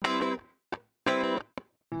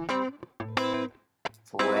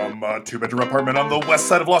From a two-bedroom apartment on the west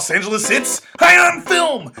side of Los Angeles, it's High on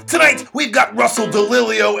Film! Tonight, we've got Russell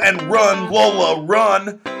DeLilio and Run, Lola,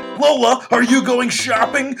 Run. Lola, are you going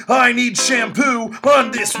shopping? I need shampoo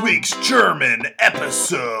on this week's German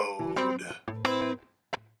episode.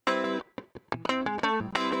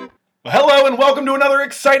 Well, hello and welcome to another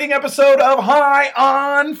exciting episode of High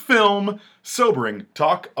on Film, sobering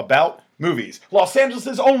talk about movies. Los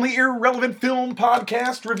Angeles' only irrelevant film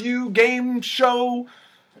podcast, review, game, show,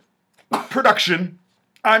 production.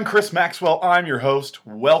 I'm Chris Maxwell. I'm your host.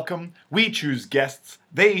 Welcome. We choose guests.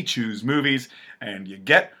 They choose movies. And you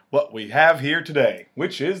get what we have here today,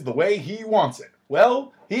 which is the way he wants it.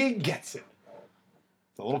 Well, he gets it.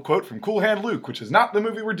 It's a little quote from Cool Hand Luke, which is not the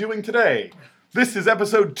movie we're doing today. This is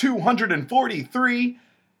episode 243.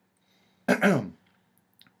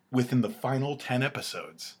 Within the final 10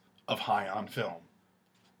 episodes of High on Film.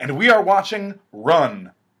 And we are watching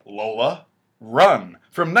Run, Lola, Run,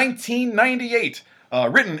 from 1998,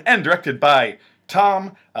 written and directed by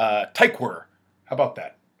Tom Tykwer. How about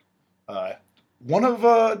that?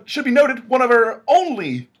 Should be noted, one of our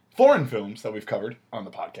only foreign films that we've covered on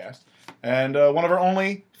the podcast, and one of our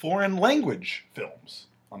only foreign language films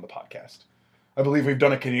on the podcast. I believe we've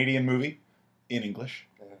done a Canadian movie in English,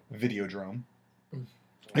 Videodrome.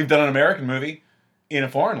 We've done an American movie in a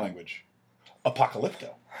foreign language,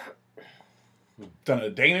 Apocalypto. We've done a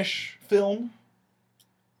Danish film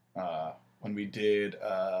when we did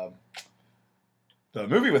the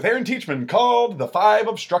movie with Aaron Teachman called The Five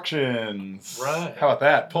Obstructions. Right. How about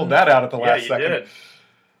that? Pulled that out at the last second. Did.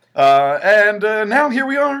 And now here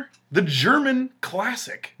we are, the German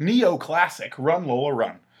classic, neo-classic, Run, Lola,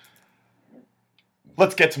 Run.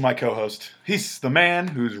 Let's get to my co-host. He's the man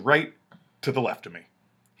who's right to the left of me.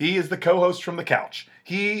 He is the co-host from the couch.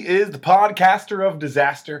 He is the podcaster of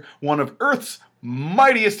disaster, one of Earth's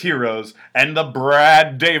mightiest heroes, and the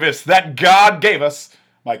Brad Davis that God gave us.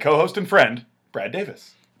 My co-host and friend, Brad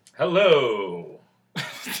Davis. Hello.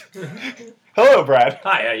 Hello, Brad.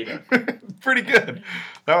 Hi, how you doing? Pretty good.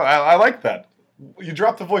 No, I like that. You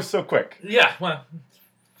dropped the voice so quick. Yeah, well,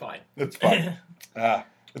 fine. It's fun.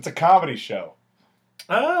 It's a comedy show.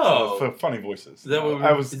 Oh. So funny voices. Is that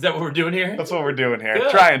what we're doing here? That's what we're doing here.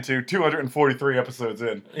 Good. Trying to. 243 episodes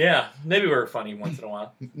in. Yeah, maybe we're funny once in a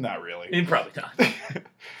while. Not really. Probably not.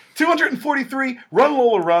 243, Run,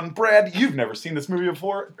 Lola, Run. Brad, you've never seen this movie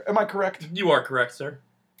before. Am I correct? You are correct, sir.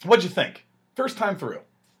 What'd you think? First time through.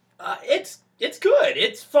 It's good.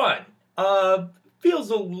 It's fun. Feels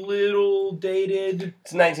a little dated.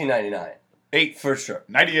 It's 1999. 8. For sure.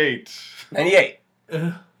 98. 98.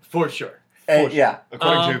 For sure. Yeah.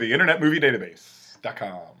 According to the Internet Movie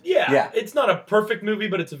Database.com. Yeah. It's not a perfect movie,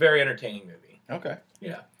 but it's a very entertaining movie. Okay.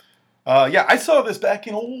 Yeah. Yeah, I saw this back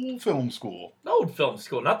in old film school. Old film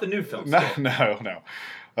school, not the new film school. No.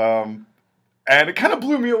 And it kind of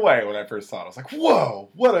blew me away when I first saw it. I was like, whoa,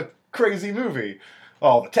 what a crazy movie.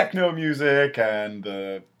 All the techno music and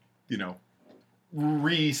the,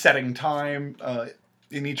 resetting time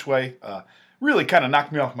in each way really kind of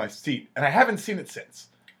knocked me off my seat. And I haven't seen it since.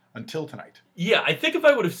 Until tonight. Yeah, I think if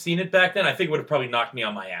I would have seen it back then, I think it would have probably knocked me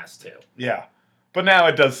on my ass too. Yeah. But now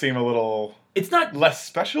it does seem a little... It's not... less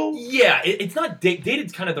special? Yeah, it's not...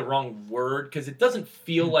 Dated's kind of the wrong word, because it doesn't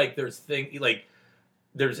feel like there's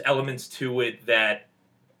elements to it that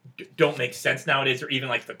don't make sense nowadays, or even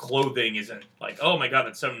like the clothing isn't like, oh my god,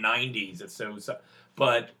 that's so 90s. It's so...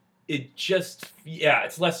 But it just... Yeah,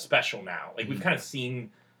 it's less special now. Like, we've kind of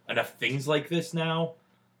seen enough things like this now,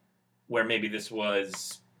 where maybe this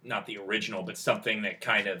was... not the original, but something that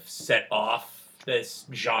kind of set off this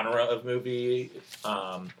genre of movie.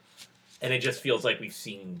 And it just feels like we've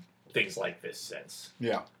seen things like this since.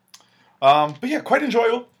 Yeah. But yeah, quite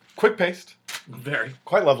enjoyable. Quick-paced. Very.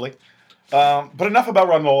 Quite lovely. But enough about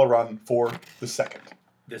Run, Lola, Run for the second.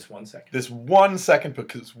 This 1 second. This 1 second,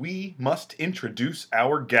 because we must introduce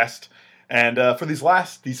our guest. And for these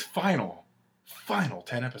final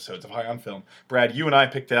 10 episodes of High on Film, Brad, you and I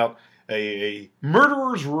picked out a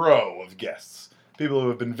murderer's row of guests. People who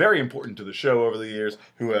have been very important to the show over the years,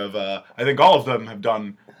 who have, I think all of them have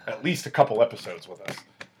done at least a couple episodes with us.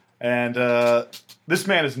 And this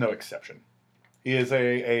man is no exception. He is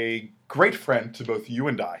a great friend to both you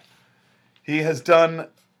and I. He has done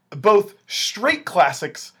both straight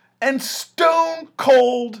classics and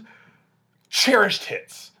stone-cold cherished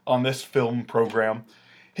hits on this film program.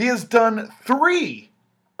 He has done 3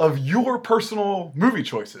 of your personal movie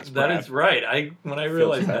choices, Brad. That is right. When I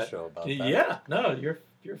realized that. About that. Yeah, no, you're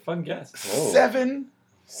a fun guest. Whoa. 7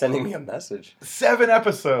 Sending me a message. 7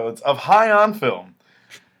 episodes of High on Film.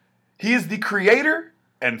 He is the creator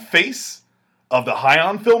and face of the High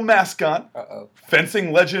on Film mascot, Uh-oh.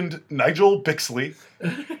 fencing legend Nigel Bixley.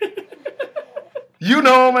 You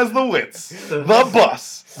know him as the Wits, the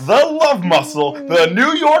Bus, the Love Muscle, the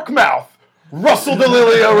New York Mouth. Russell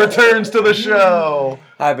DeLilio returns to the show.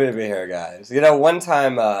 Happy to be here, guys. You know, one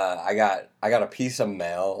time I got a piece of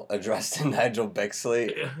mail addressed to Nigel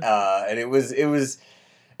Bixley, and it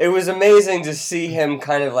was amazing to see him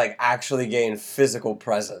kind of like actually gain physical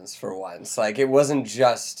presence for once. Like it wasn't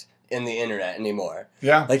just in the internet anymore.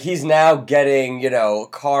 Yeah. Like he's now getting,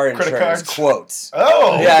 car Credit insurance cards? quotes.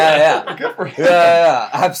 Oh. Yeah. Good for him. Yeah,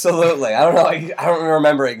 absolutely. I don't know. I don't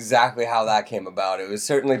remember exactly how that came about. It was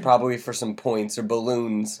certainly probably for some points or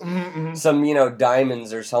balloons, Mm-mm. some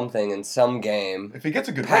diamonds or something in some game If he gets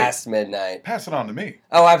a good past rate, midnight. pass it on to me.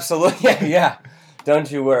 Oh, absolutely. Yeah. Don't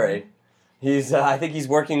you worry. He's. I think he's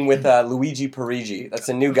working with Luigi Parigi. That's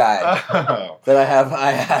a new guy Oh, that I have. I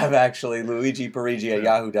have actually Luigi Parigi at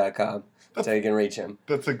yahoo.com, so you can reach him.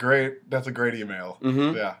 that's a great email.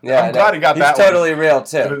 Mm-hmm. Yeah. Yeah, I I'm glad know. he got He's that totally real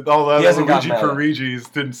too. one. Although He the hasn't got Luigi mail.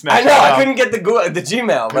 Parigis didn't snatch I know. it I up. couldn't get the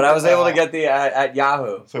Gmail, but I was able to get the at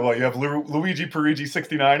Yahoo. So what, you have Luigi Parigi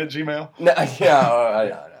 69 at Gmail? No, I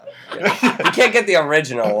know. Yeah. You can't get the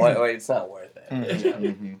original. Wait, it's not worth it.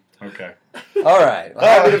 Mm-hmm. Okay. All right. Well,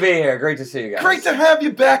 happy to be here. Great to see you guys. Great to have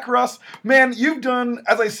you back, Russ. Man, you've done,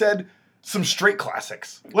 as I said, some straight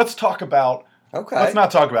classics. Let's not talk about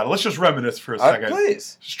it. Let's just reminisce for a second.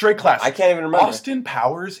 Please. Straight classics. I can't even remember. Austin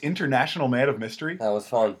Powers, International Man of Mystery. That was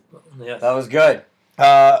fun. Yes. That was good.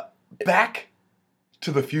 Back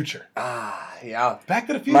to the Future. Yeah. Back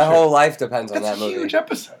to the Future. My whole life depends on That's that a movie. huge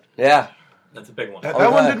episode. Yeah. That's a big one. That Okay.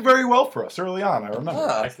 one did very well for us early on, I remember.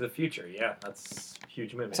 Back to the Future. Yeah, that's a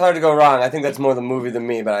huge movie. It's hard to go wrong. I think that's more the movie than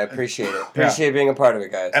me, but I appreciate it. Appreciate being a part of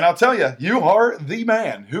it, guys. And I'll tell you, you are the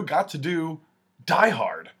man who got to do Die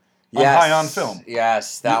Hard on High on Film.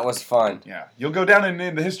 Yes, that was fun. Yeah, you'll go down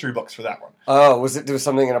in the history books for that one. Oh, was it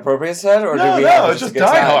something inappropriate said, or did we No, have it's just a good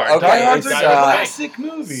Die time? Hard. Okay, Die Hard's it's, a uh, classic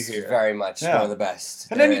movie it's here. very much Yeah. one of the best.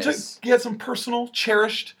 And then there you is. had some personal,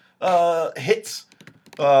 cherished hits.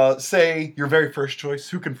 Say your very first choice.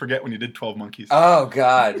 Who can forget when you did 12 Monkeys? Oh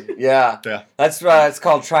God, yeah. Yeah. That's it's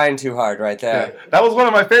called trying too hard, right Yeah. there. That was one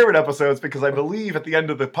of my favorite episodes because I believe at the end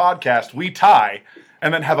of the podcast we tie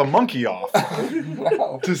and then have a monkey off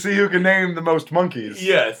Wow. to see who can name the most monkeys.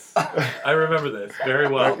 Yes, I remember this very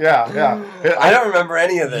well. Yeah. I don't remember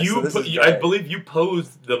any of this. You, so this is I great. believe you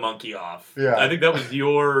posed the monkey off. Yeah. I think that was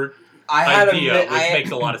your I had idea, a, which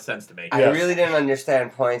makes a lot of sense to me. I Yes. really didn't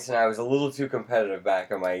understand points, and I was a little too competitive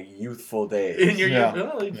back in my youthful days. In your, Yeah.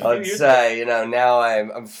 I'd say, now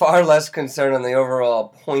I'm far less concerned on the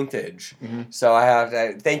overall pointage. Mhm. So I have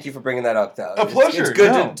to thank you for bringing that up, though. A pleasure, It's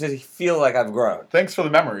good no. to feel like I've grown. Thanks for the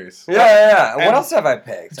memories. Yeah. And what And- else have I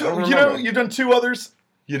picked? I don't You know, remember. you've done two others.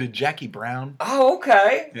 You did Jackie Brown. Oh,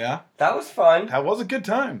 okay. Yeah. That was fun. That was a good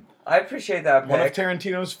time. I appreciate that One of pick.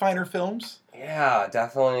 Tarantino's finer films. Yeah,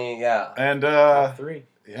 definitely. Yeah. And Top three.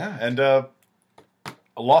 a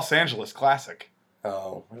Los Angeles classic.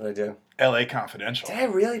 Oh, what did I do? L.A. Confidential. Did I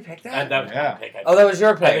really pick that? That was Yeah. my pick. Oh, that was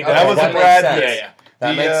your I pick. think Okay, that was that a makes Brad sense. pick. Yeah. That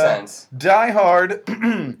The, makes sense. Die Hard,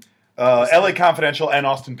 L.A. Confidential, and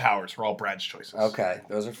Austin Powers were all Brad's choices. Okay,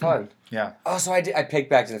 those are fun. Yeah. Oh, so I picked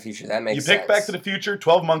Back to the Future. That makes You sense. picked Back to the Future,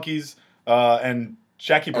 12 Monkeys, and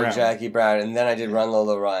Jackie Brown. And Jackie Brown, and then I did Run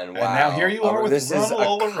Lola Run. Wow. now here you are with this Run is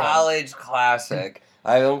Lola a Run. college classic.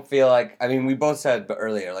 I don't feel like we both said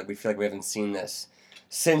earlier we feel like we haven't seen this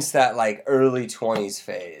since that early 20s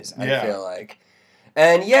phase. I Yeah. feel like,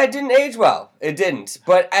 and yeah, it didn't age well. It didn't,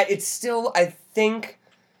 but it's still I think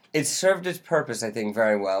it served its purpose. I think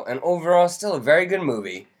very well, and overall, still a very good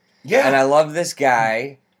movie. Yeah. And I love this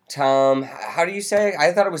guy. Tom, how do you say?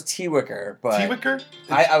 I thought it was T-Wicker, but T-Wicker?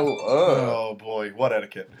 oh Oh, boy. What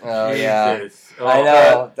etiquette. yeah. Jesus. Oh, I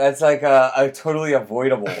know. That's like a totally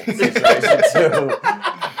avoidable situation, too.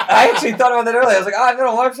 I actually thought about that earlier. I was like, I've got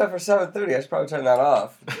an alarm set for 7:30. I should probably turn that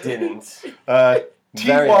off. Didn't.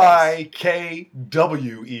 Very nice.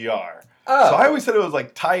 T-Y-K-W-E-R. Oh. So I always said it was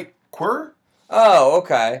like Ty-Quir, Oh,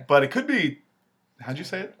 okay. but it could be... How'd you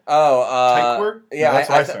say it? Oh, Tyquer? yeah. No, that's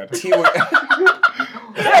what I said.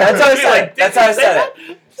 Yeah, that's how I said it. That's how I said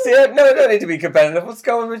it. See, no don't need to be competitive. Let's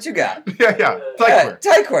go with what you got. Yeah. Ty-Quir.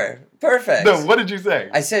 Tyquer. Perfect. No, what did you say?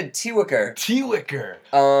 I said T-Wicker. T-Wicker.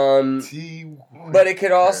 But it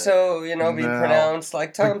could also, be No. pronounced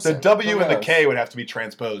like Thompson. The W Who and the knows? K would have to be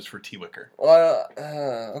transposed for T-Wicker. Well,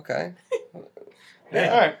 okay.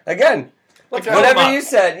 Yeah. All right. Again, Let's Okay. call him whatever up. you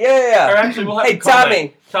said. Or Yeah. actually, we'll have Hey, him call Tommy.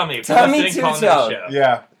 in. Tommy, if Tommy you're listening, call into Two-Tone. the show.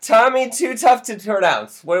 Yeah. Tommy, too tough to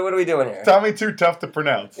pronounce. What are we doing here? Tommy too tough to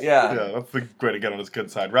pronounce. Yeah. Yeah, that's the way to get on his good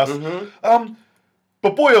side. Russ, Mm-hmm.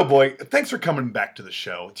 But boy, oh boy, thanks for coming back to the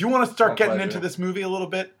show. Do you want to start My getting pleasure. into this movie a little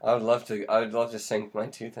bit? I would love to sink my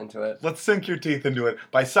teeth into it. Let's sink your teeth into it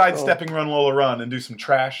by sidestepping Run Lola Run and do some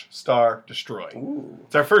Trash, Star, Destroy. Ooh.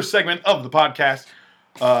 It's our first segment of the podcast.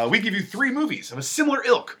 We give you 3 movies of a similar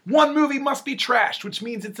ilk. One movie must be trashed, which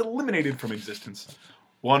means it's eliminated from existence.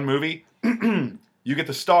 One movie, you get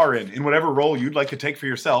the star in whatever role you'd like to take for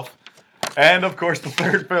yourself. And, of course, the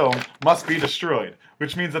third film must be destroyed,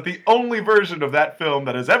 which means that the only version of that film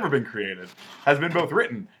that has ever been created has been both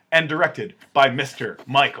written and directed by Mr.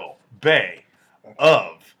 Michael Bay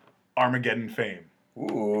of Armageddon fame.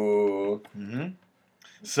 Ooh. Mm-hmm.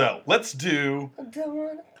 So, let's do... I don't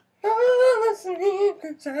wanna sleep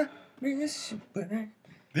 'cause I miss you, babe.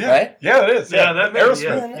 Yeah, Right? Yeah, it is. Yeah, that makes-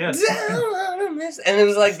 yeah. Aerosmith. Yes. Don't wanna miss. And it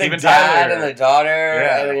was like Steven the dad Tyler. and the daughter,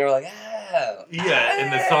 Yeah. and then you were like, oh. Yeah,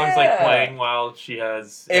 and the song's like playing while she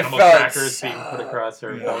has It animal felt crackers so- being put across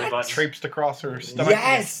her belly button. Traipsed across her stomach.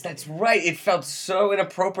 Yes, that's right. It felt so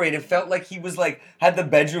inappropriate. It felt like he was like had the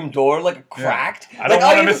bedroom door like cracked. I don't like,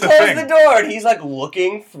 wanna you miss a close thing. the door, and he's like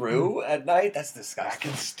looking through at night. That's I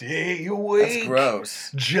disgusting. can stay awake. That's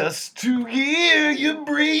gross. Just to hear you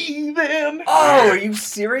breathing. Oh, are you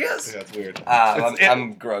serious? Yeah, it's weird.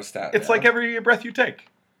 I'm grossed out. It's now. like every breath you take.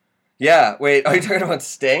 Yeah, wait, are you talking about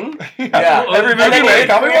Sting? Yeah. Every And movie then you make,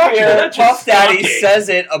 I'll be Premier watching That's it. just Puff Daddy stalking. says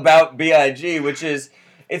it about B.I.G., which is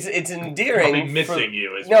it's endearing. Probably missing for-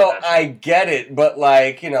 you is No, what that I get it, but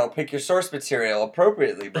like, pick your source material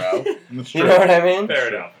appropriately, bro. That's You true. know what I mean?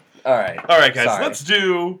 Fair enough. All right. All right, guys, Sorry. let's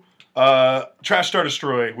do Trash, Star,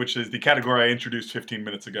 Destroy, which is the category I introduced 15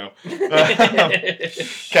 minutes ago.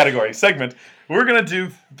 Category, segment. We're going to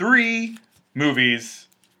do 3 movies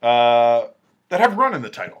that have run in the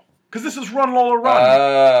title. Because this is Run Lola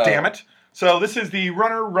Run. Damn it. So this is the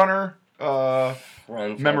Runner Run,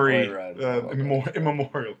 memory run.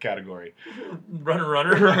 immemorial category. Runner,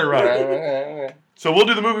 runner. Runner. Okay. So we'll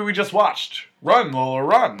do the movie we just watched. Run, Lola,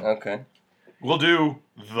 Run. Okay. We'll do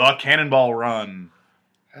The Cannonball Run.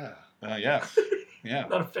 Yeah. Yeah.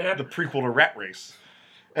 Not a fan. The prequel to Rat Race.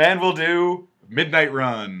 And we'll do Midnight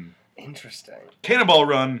Run. Interesting. Cannonball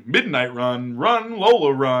Run, Midnight Run, Run,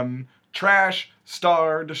 Lola Run, Trash,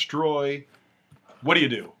 Star, Destroy. What do you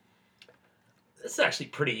do? This is actually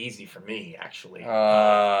pretty easy for me, actually.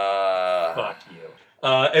 Fuck Fuck you.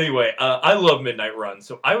 Anyway, I love Midnight Run,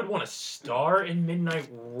 so I would want to star in Midnight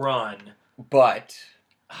Run. But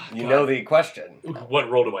Oh, you God. know the question. What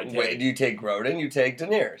role do I take? Wait, do you take Grodin? You take De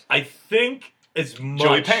Niro's. I think as much.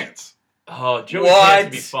 Joey Pants. Oh, Joey What? Pants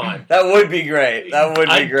would be fun. That would be great. That would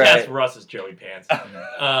be I'd great. cast Russ as Joey Pants.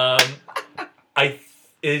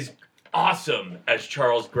 Is awesome as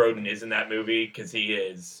Charles Grodin is in that movie because he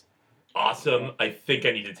is awesome. I think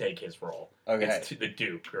I need to take his role. Okay. It's the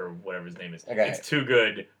Duke or whatever his name is. Okay. It's too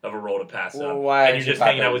good of a role to pass Well, up. why And aren't you're you just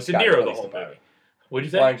hanging popular out with De in Niro Chicago the Police whole Department? movie. What'd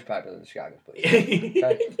you say? Why aren't you popular in the Chicago Police?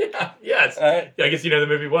 Yeah, yes. All right. I guess you know the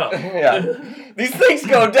movie well. Yeah. These things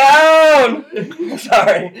go down.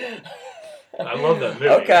 Sorry. I love that movie.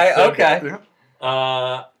 Okay. It's so Okay. good.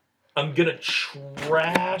 I'm gonna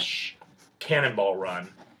trash Cannonball Run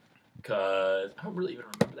because I don't really even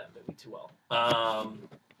remember that movie too well.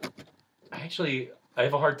 I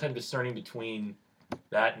have a hard time discerning between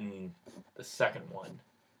that and the second one.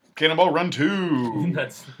 Cannonball Run 2.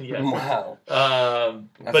 That's yes. Wow. But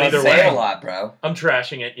That's either saying way, a lot, bro. I'm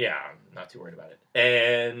trashing it. Yeah, I'm not too worried about it.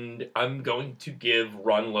 And I'm going to give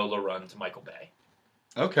Run Lola Run to Michael Bay.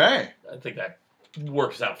 Okay. I think that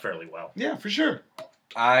works out fairly well. Yeah, for sure.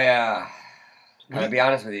 I'm gonna be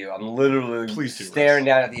honest with you. I'm literally Please do, staring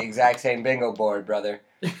Russ. down at the exact same bingo board, brother.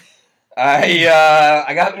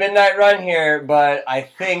 I got Midnight Run here, but I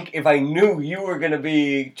think if I knew you were gonna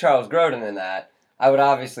be Charles Grodin in that, I would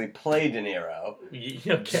obviously play De Niro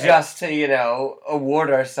Okay. just to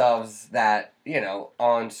award ourselves that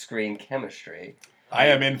on-screen chemistry. I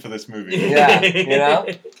am in for this movie. Yeah,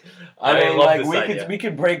 I mean, love like this idea. we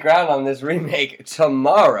could break ground on this remake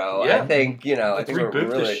tomorrow. Yeah. I think I Let's think we're reboot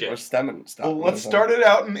this really shit. we're stemming stuff. Well, let's start it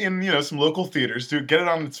out in some local theaters to get it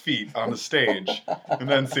on its feet on the stage, and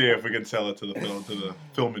then see if we can sell it to the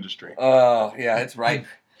film industry. Oh yeah, it's ripe.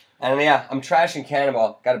 And yeah, I'm trashing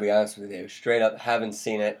Cannonball. Gotta be honest with you, straight up haven't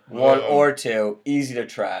seen it. One or two, easy to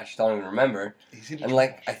trash. Don't even remember. Easy to And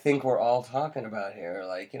like I think we're all talking about here,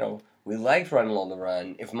 we liked Run Lola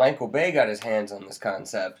Run. If Michael Bay got his hands on this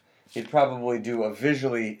concept, he'd probably do a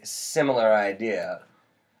visually similar idea,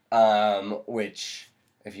 which,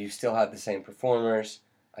 if you still had the same performers,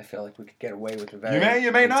 I feel like we could get away with a very...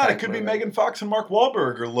 You may not. It intense could be movie. Megan Fox and Mark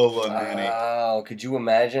Wahlberg or Lola and Annie. Oh, could you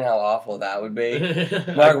imagine how awful that would be?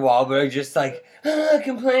 Mark Wahlberg just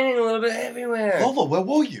complaining a little bit everywhere. Lola, where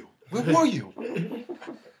were you? Where were you?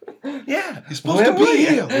 Yeah. You're supposed to Where were be you?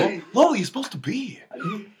 here. Loli, you're supposed to be here.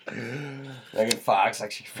 Megan Fox,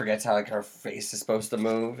 like she forgets how like her face is supposed to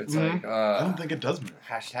move. It's like I don't think it does move.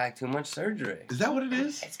 hashtag too much surgery. Is that what it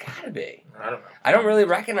is? It's gotta be. I don't know. I don't really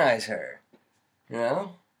recognize her. You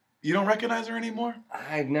know? You don't recognize her anymore?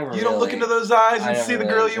 I've never. You don't look into those eyes I and never see the really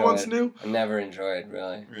girl you once enjoyed- knew? I never enjoyed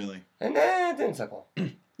really. Really? And it didn't tickle.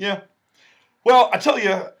 Yeah. Well, I tell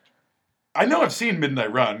you, I know I've seen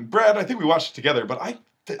Midnight Run. Brad, I think we watched it together, but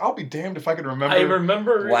I'll be damned if I can remember. I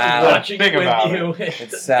remember Wow. watching Thing it with about you.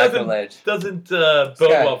 It's sacrilege. Doesn't bode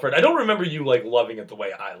Okay. well for it. I don't remember you like loving it the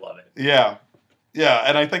way I love it. Yeah. Yeah,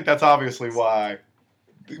 and I think that's obviously why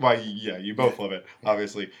you both love it,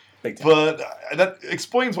 obviously. Big time. But that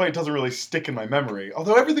explains why it doesn't really stick in my memory.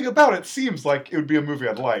 Although everything about it seems like it would be a movie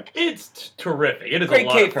I'd like. It's terrific. It is Great a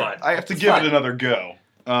lot caper. of fun. I have to It's give fun. it another go.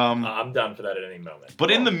 I'm down for that at any moment.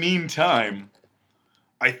 But in the meantime,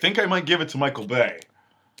 I think I might give it to Michael Bay.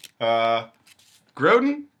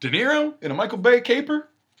 Grodin, De Niro in a Michael Bay caper?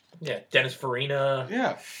 Yeah, Dennis Farina,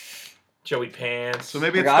 Yeah. Joey Pants. So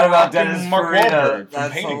maybe it's Forgot The about Rock and Dennis Mark Farina. Wahlberg from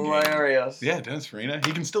That's Painting Game. hilarious. Yeah, Dennis Farina.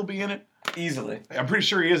 He can still be in it. Easily. I'm pretty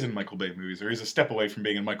sure he is in Michael Bay movies, or he's a step away from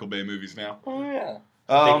being in Michael Bay movies now. Oh yeah.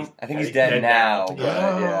 I think he's he's dead dead now. now. But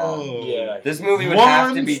yeah. Oh. Yeah. This movie would have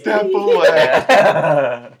to One be. step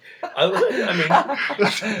away. I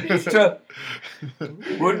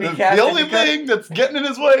mean, Would be the cast only if he could. thing that's getting in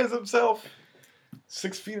his way is himself.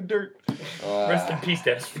 6 feet of dirt. rest in peace,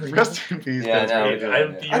 Dennis Farina. Rest in peace. Yeah, Dennis no, Farina. we do.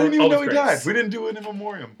 I I didn't even know he great. died. We didn't do an in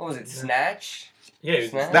memoriam. What was it? Snatch? Yeah, he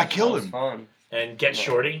was- Snatch? That killed was him. Fun. and Get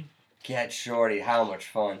Shorty. Get Shorty. How much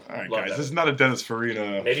fun. All right, Love guys, that. this is not a Dennis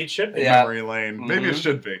Farina Maybe it should be. Yeah. memory lane. Maybe it Mhm.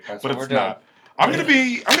 should be, That's but what we're it's not. I'm gonna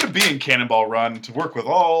be in Cannonball Run to work with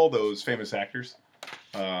all those famous actors,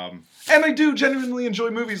 and I do genuinely enjoy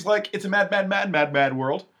movies like It's a Mad, Mad, Mad, Mad, Mad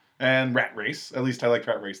World and Rat Race. At least I liked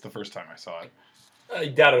Rat Race the first time I saw it. I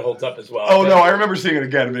doubt it holds up as well. Oh but no, I remember seeing it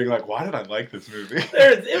again and being like, "Why did I like this movie?"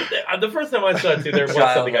 The first time I saw it too, there was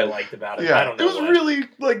something I Childhood. liked about it. I Yeah, don't it know was what. really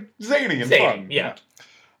like zany and Zany, fun. yeah.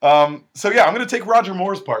 So yeah, I'm gonna take Roger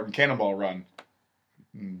Moore's part in Cannonball Run.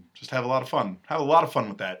 Just have a lot of fun. Have a lot of fun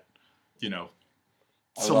with that, I love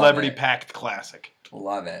celebrity it. packed classic.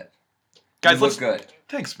 Love it. Guys, You look let's. good.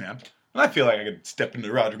 Thanks, man. And I feel like I could step into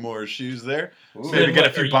Roger Moore's shoes there. Ooh. Maybe Then get a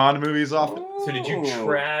what, few are you- Bond movies off it. So did you Ooh.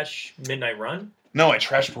 trash Midnight Run? No, I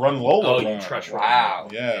trashed Run Lola. Oh, you Run. trashed Run. Wow.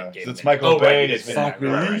 Yeah, 'cause Gave it's it- Michael oh, right, Bay. you did It's say Midnight that.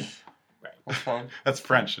 Run. Right, right. That's fine. That's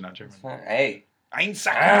French and not German. That's fine. Hey, Ein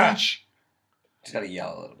Sandwich. just gotta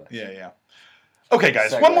yell a little bit. Yeah. Okay,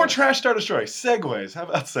 guys. One more Segues. trash star destroy. Segways. How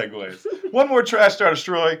about segues? One more trash star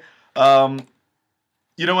destroy.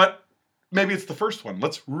 You know what? Maybe it's the first one.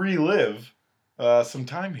 Let's relive some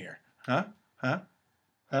time here. Huh? Oh,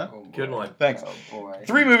 boy. Good one. Thanks. Oh boy.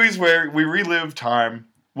 3 movies where we relive time.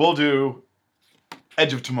 We'll do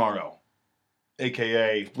Edge of Tomorrow,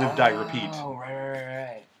 aka Live, Die, Repeat. Oh,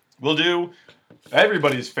 right. We'll do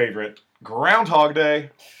everybody's favorite Groundhog Day,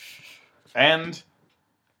 and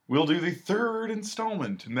we'll do the 3rd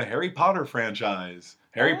installment in the Harry Potter franchise,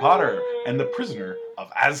 Harry Potter and the Prisoner of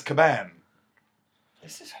Azkaban.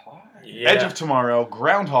 This is hard. Yeah. Edge of Tomorrow,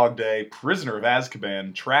 Groundhog Day, Prisoner of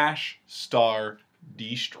Azkaban, Trash, Star,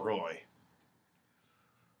 Destroy.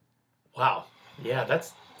 Wow. Yeah,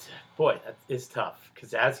 that is tough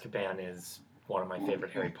because Azkaban is one of my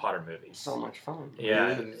favorite Harry Potter movies. So much fun. Yeah.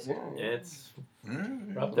 It is, yeah. It's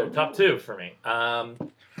up there, top 2 for me. But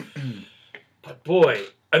boy,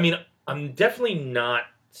 I mean, I'm definitely not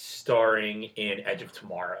starring in Edge of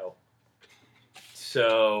Tomorrow.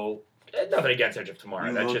 So, nothing against Edge of Tomorrow.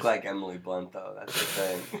 You That's look just like Emily Blunt, though. That's the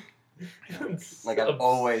thing. it's Like, I've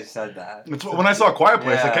always said that. That's when I saw Quiet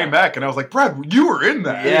Place, I Yeah. came back and I was like, Brad, you were in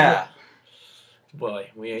that. Yeah. Boy,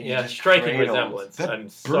 You just striking cradled. resemblance. That I'm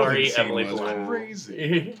birthing sorry, scene Emily was Blunt.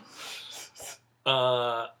 crazy.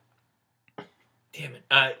 Damn it.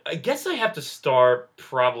 I guess I have to star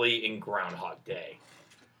probably in Groundhog Day.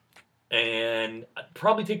 And I'd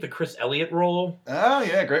probably take the Chris Elliott role. Oh,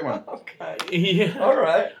 yeah, great one. Okay. Yeah. All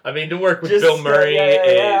right. I mean, to work with Just, Bill Murray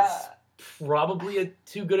yeah. is probably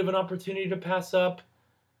too good of an opportunity to pass up.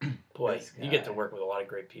 Boy, This you get guy. to work with a lot of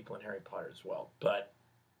great people in Harry Potter as well. But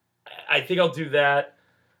I think I'll do that.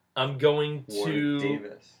 I'm going Warwick to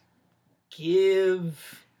Davis.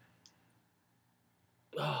 give...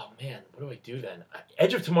 Oh, man. What do I do then?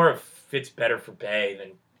 Edge of Tomorrow fits better for Bay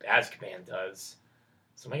than Azkaban does.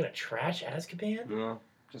 So am I going to trash Azkaban? No,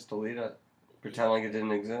 just delete it. Pretend like it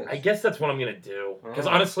didn't exist. I guess that's what I'm going to do. Because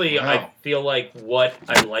Oh, honestly, wow. I feel like what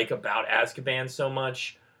I like about Azkaban so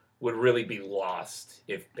much would really be lost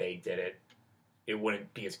if Bay did it. It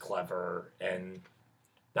wouldn't be as clever, and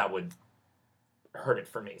that would hurt it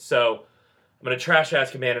for me. So I'm going to trash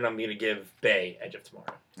Azkaban, and I'm going to give Bay Edge of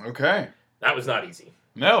Tomorrow. Okay. That was not easy.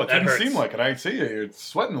 No, it That didn't hurts. seem like it. I see you. You're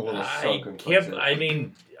sweating a little. I complicit. can't. I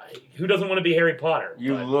mean, who doesn't want to be Harry Potter?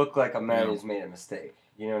 You But look like a man Yeah. who's made a mistake.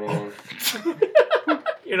 You know what I mean?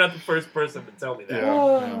 you're not the first person to tell me that.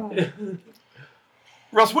 Yeah.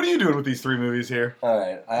 Russ, what are you doing with these 3 movies here? All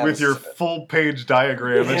right. I have With your full-page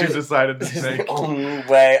diagram that you decided to This is make? the only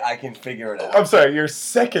way I can figure it out. I'm sorry, your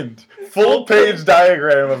second full-page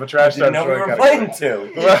diagram of a trash Didn't time know we story were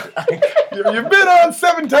category. playing Well, two. You've been on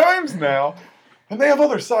 7 times now, and they have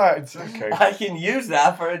other sides. Okay. I can use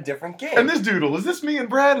that for a different game. And this doodle, is this me and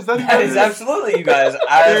Brad? Is that who That is absolutely you guys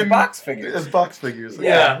as In- box figures. As box figures. Okay,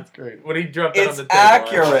 Yeah. That's great. When he dropped it on It's the table,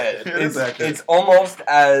 accurate. It is accurate. It's almost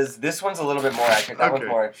as this one's a little bit more accurate. That one's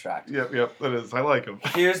Okay. more abstract. Yep, that is. I like them.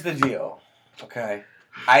 Here's the deal. Okay.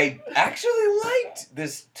 I actually liked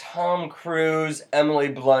this Tom Cruise, Emily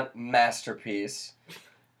Blunt masterpiece,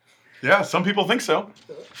 Yeah, some people think so.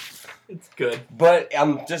 It's good. but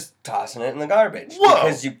I'm just tossing it in the garbage. Whoa.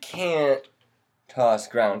 Because you can't toss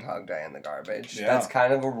Groundhog Day in the garbage. Yeah. That's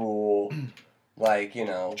kind of a rule. Like,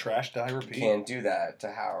 Trash, die, repeat. can't do that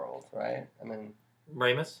to Harold, right? I mean,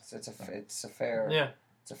 Ramus? it's a fair Yeah.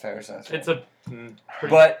 it's a fair assessment. It's a. Pretty,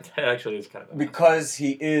 But- actually, it's kind of. Because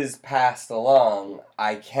he is passed along,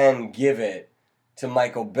 I can give it to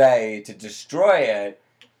Michael Bay to destroy it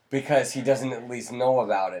because he doesn't at least know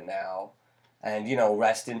about it now. And,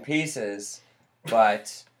 rest in pieces.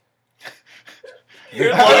 But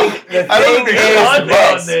You're the like- thing I don't think is I'm on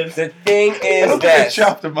this. this. The thing I is don't think I this.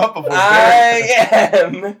 chopped him up before. I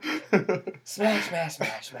am smash, smash,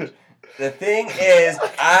 smash, smash. The thing is,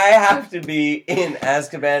 I have to be in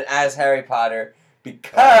Azkaban as Harry Potter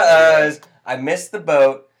because I missed the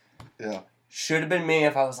boat. Yeah. Should have been me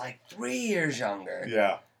if I was like 3 years younger.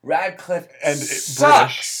 Yeah. Radcliffe And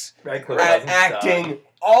sucks Radcliffe at doesn't acting suck.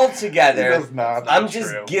 He altogether. does not. I'm That's just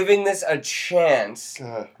true. giving this a chance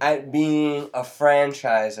God. at being a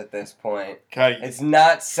franchise at this point. Okay. It's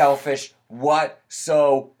not selfish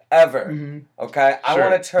whatsoever. Mhm. Okay? I Sure.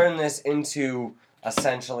 want to turn this into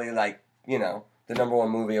essentially like, the number 1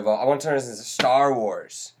 movie of all. I want to turn this into Star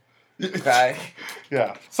Wars. Okay?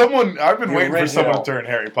 Yeah. I've been The waiting for someone original. to turn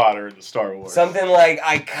Harry Potter into Star Wars. Something like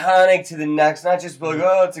iconic to the next, not just be like,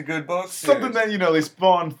 oh, it's a good book series. Something that, they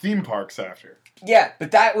spawn theme parks after. Yeah,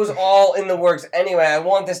 but that was all in the works anyway. I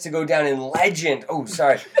want this to go down in legend. Oh,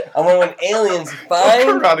 sorry. I want when aliens find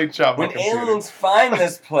Karate chop my when computer. aliens find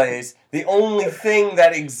this place, the only thing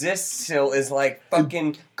that exists still is like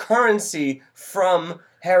fucking currency from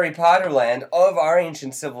Harry Potter land of our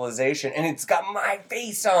ancient civilization, and it's got my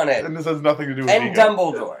face on it. And this has nothing to do with And ego.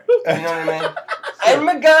 Dumbledore. You know what I mean?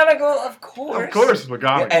 And McGonagall, of course. Of course,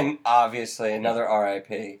 McGonagall. And obviously another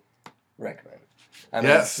R.I.P. Rickman. I mean,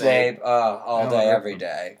 Yes. Snape, all No, day, Rickman. every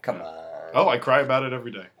day. Come on. Oh, I cry about it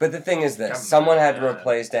every day. But the thing is this. Come Someone had to on.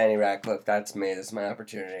 replace Danny Radcliffe. That's me. This is my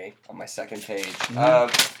opportunity on my second page Mhm.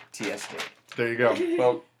 of TSD. There you go.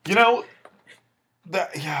 Well,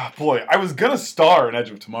 Boy, I was gonna star in Edge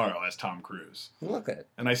of Tomorrow as Tom Cruise, look at it.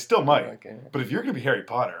 and I still might. Look at it. But if you're gonna be Harry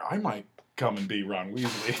Potter, I might come and be Ron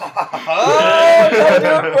Weasley. Oh,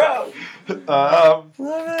 don't do it, bro. God,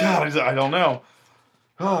 Love it. I don't know.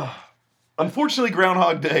 Unfortunately,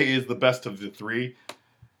 Groundhog Day is the best of the 3,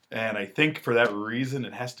 and I think for that reason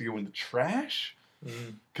it has to go in the trash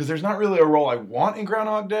because there's not really a role I want in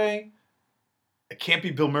Groundhog Day. It can't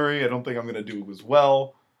be Bill Murray. I don't think I'm gonna do as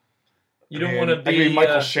well. You don't want to I mean, be.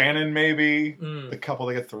 Michael Shannon, maybe. mm. The couple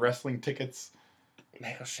that gets the wrestling tickets.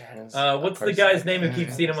 Michael Shannon's. What's the guy's name who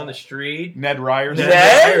keeps seeing him on the street? Ned Ryerson.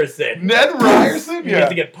 Ned? Ryerson. Ned Ryerson? You Yeah. have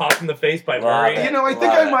to get popped in the face by Love Murray. it. You know, I think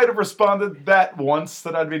Love I it. might have responded that once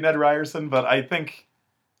that I'd be Ned Ryerson, but I think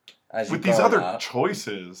As you've with these grown other up,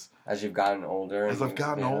 choices, as you've gotten older. as I've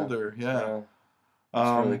gotten older, yeah.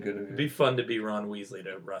 It's really good of It'd you. be fun to be Ron Weasley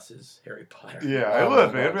to Russ's Harry Potter. Yeah, I Oh would,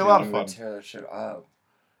 my man. It'd be a God, lot dude, of we fun. would tear that shit up.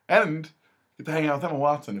 And get to hang out with Emma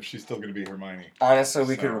Watson if she's still going to be Hermione. Honestly,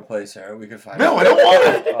 we So- could replace her. We could find. No, her. I don't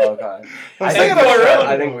want it. Oh, okay. I'm I saying think, it we out should. loud.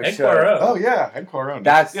 I think we Hank should. Poirot. Oh, yeah, and Quaron.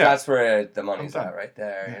 That's yeah. that's where the money's I'm at right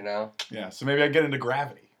there. Yeah. You know, Yeah, so maybe I get into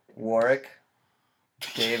Gravity. Warwick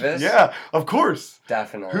Davis. Yeah, of course.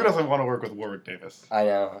 Definitely. Who doesn't want to work with Warwick Davis? I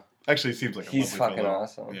know. Actually, he seems like a He's lovely fucking fellow.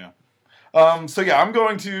 awesome. Yeah. So yeah,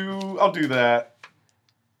 I'll do that.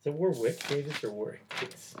 Is it Warwick Davis or Warwick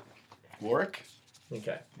Davis? Warwick?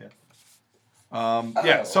 Okay. Yeah,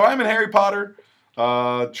 Oh. so I'm in Harry Potter,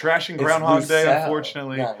 trashing It's Groundhog Day, Lucille,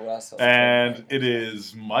 unfortunately. not Russell. And it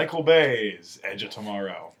is Michael Bay's Edge of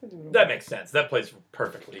Tomorrow. That makes sense. That plays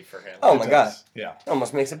perfectly for him. Oh It my does. God. Yeah.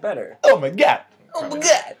 Almost makes it better. Oh my god. Oh my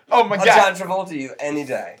God. Oh my I'll god. John Travolta you any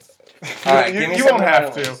day. All right, give me you won't something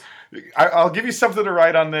have to to. I'll give you something to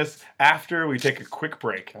write on this after we take a quick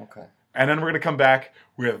break. Okay. And then we're going to come back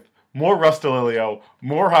with more Russ DeLilio,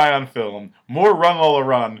 more High on Film, more Run Lola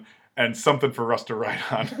Run, and something for Russ to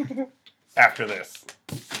write on after this.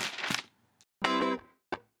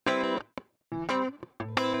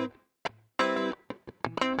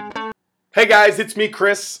 Hey guys, it's me,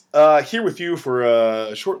 Chris, here with you for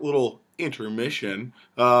a short little intermission.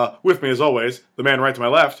 With me, as always, the man right to my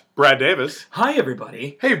left, Brad Davis. Hi,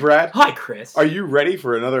 everybody. Hey, Brad. Hi, Chris. Are you ready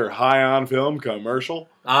for another High on Film commercial?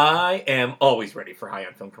 I am always ready for High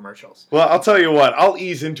on Film commercials. Well, I'll tell you what, I'll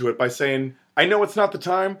ease into it by saying, I know it's not the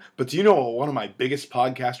time, but do you know what one of my biggest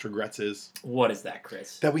podcast regrets is? What is that,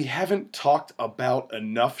 Chris? That we haven't talked about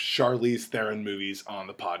enough Charlize Theron movies on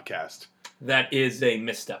the podcast. That is a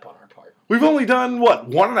misstep on our part. We've only done, what,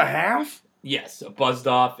 1.5? Yes, a buzzed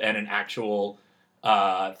off and an actual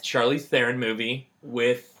Charlize Theron movie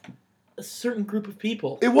with a certain group of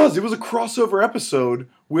people. It was a crossover episode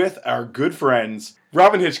with our good friends,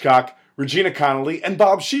 Robin Hitchcock, Regina Connolly, and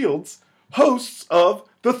Bob Shields, hosts of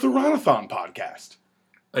the Theronathon podcast.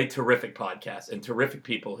 A terrific podcast and terrific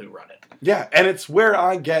people who run it. Yeah, and it's where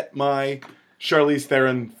I get my Charlize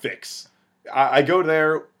Theron fix. I go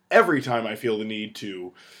there every time I feel the need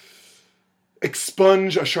to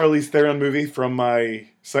expunge a Charlize Theron movie from my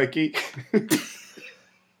psyche.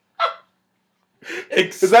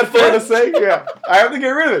 Is that fair to say? Yeah. I have to get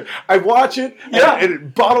rid of it. I watch it, and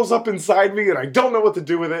it bottles up inside me, and I don't know what to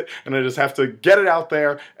do with it, and I just have to get it out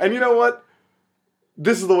there. And you know what?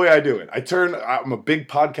 This is the way I do it. I'm a big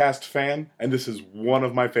podcast fan, and this is one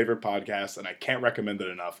of my favorite podcasts, and I can't recommend it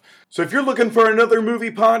enough. So if you're looking for another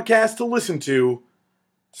movie podcast to listen to,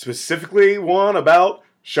 specifically one about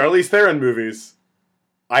Charlize Theron movies,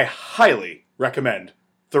 I highly recommend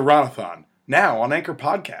Theronathon, now on Anchor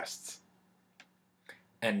Podcasts.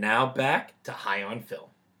 And now back to High on Film.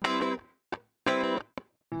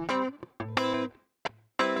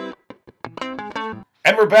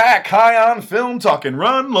 And we're back, High on Film, talking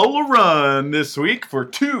Run, Lola, Run, this week for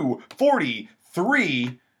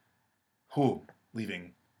 243.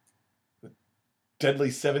 Leaving the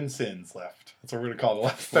deadly 7 sins left. That's what we're going to call the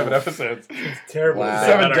last 7 episodes. It's terrible. Wow.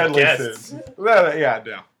 7 deadly sins. Yeah,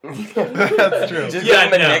 no. That's true. Just give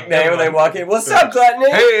them a nickname when they walk in. What's up, Gluttony?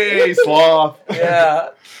 Hey, Sloth. Yeah.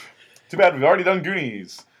 Too bad we've already done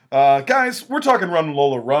Goonies. Guys, we're talking Run,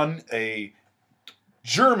 Lola, Run, a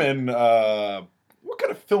German, what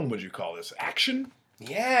kind of film would you call this? Action?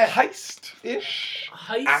 Yeah. Heist-ish?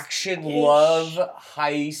 Heist. Action, love,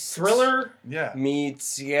 heist. Thriller. Yeah.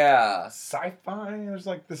 Meets, yeah. Sci-fi? There's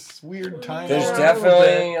like this weird time. There's Yeah,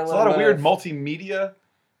 definitely There's a lot of weird multimedia.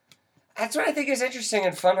 That's what I think is interesting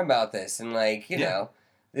and fun about this. And, like, you know,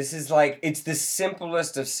 this is like, it's the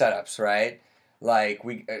simplest of setups, right? Like,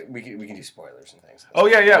 we can do spoilers and things. Oh,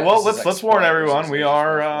 yeah. Well, This is let's like warn spoilers everyone. and We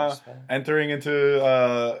stuff. are entering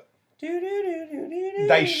into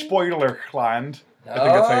Die Spoilerland. I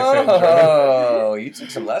think that's how you say it in German. Oh, you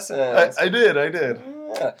took some lessons. I did. Yeah.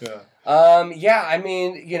 Yeah. I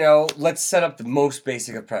mean, you know, let's set up the most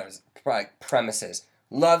basic of premises.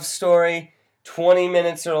 Love story, 20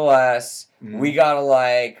 minutes or less. Mhm. We gotta,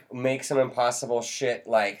 like, make some impossible shit,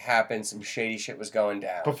 like, happen. Some shady shit was going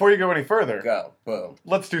down. Before you go any further, Go. Boom.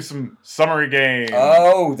 let's do some summary game.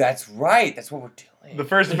 Oh, that's right. That's what we're doing. The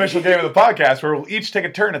first official game of the podcast where we'll each take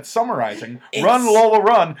a turn at summarizing Run, It's- Lola,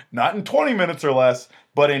 Run, not in 20 minutes or less,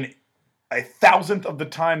 but in 1,000th of the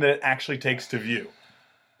time that it actually takes to view.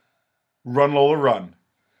 Run, Lola, Run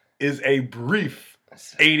is a brief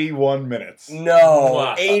 81 minutes. No.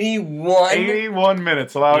 Wow. 81? 81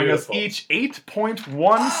 minutes, allowing Beautiful. us each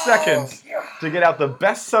 8.1 seconds yeah. to get out the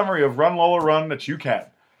best summary of Run, Lola, Run that you can.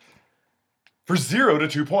 For 0 to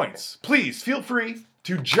 2 points. Please feel free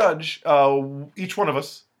to judge each one of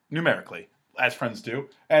us numerically, as friends do.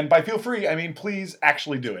 And by feel free, I mean please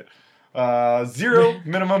actually do it. 0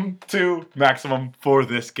 minimum, 2 maximum for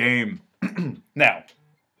this game. Now,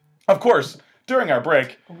 of course, during our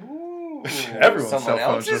break, Ooh, Everyone's someone cell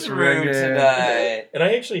phone's else's just room ringing. tonight. And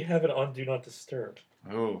I actually have it on Do Not Disturb.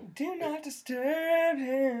 oh, Do not disturb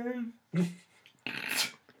him. Do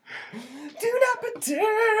not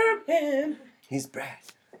perturb him. He's Brad.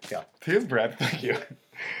 Go. here's Brad. Thank you.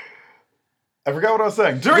 I forgot what I was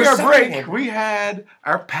saying. During You're our break, saying- we had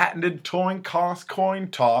our patented coin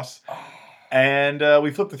toss, and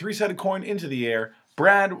we flipped the 3-sided coin into the air.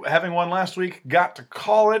 Brad, having won last week, got to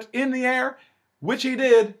call it in the air, which he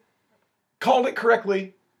did. Called it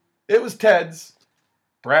correctly. It was Ted's.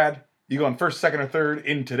 Brad, you going first, second, or third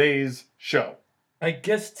in today's show? I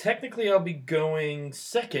guess technically I'll be going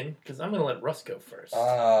second because I'm going to let Russ go first. Oh.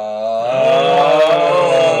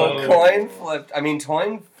 Coin flipped. I mean,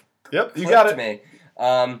 toin Yep, you got it. me.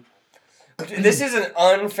 This is an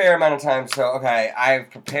unfair amount of time, so okay, I've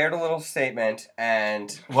prepared a little statement,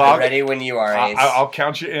 and I'm ready when you are, Ace. I'll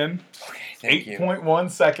count you in. Okay, thank you. 8.1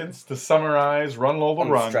 seconds to summarize Run Lola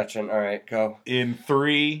Run. I'm stretching. All right, go. In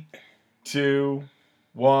 3, 2,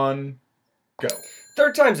 1, go.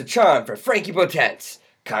 Third time's a charm for Frankie Potence.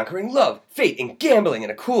 Conquering love, fate, and gambling in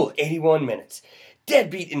a cool 81 minutes.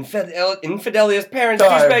 Deadbeat infidelious parents,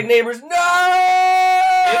 douchebag neighbors.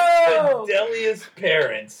 No! Infidelious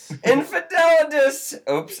parents. Infidelitus.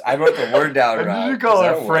 Oops, I wrote the word down wrong. Did you call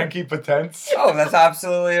her Frankie Potence? Oh, that's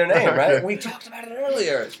absolutely her name, right? Okay. We talked about it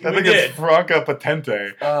earlier. I think it's Franca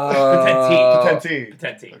Potente. Potente.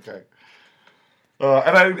 Potente. Okay.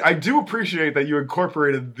 And I do appreciate that you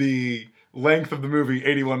incorporated the length of the movie,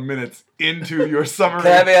 81 minutes, into your summary.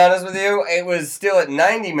 Can I be honest with you? It was still at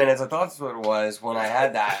 90 minutes. I thought that's what it was when I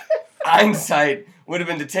had that. Hindsight would have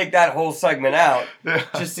been to take that whole segment out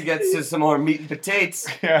just to get to some more meat and potatoes.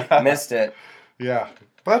 Yeah. Missed it. Yeah.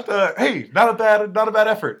 But, hey, not a bad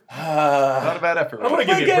effort. Not a bad effort. I'm going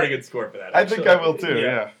to give you a pretty good score for that. I think I will too,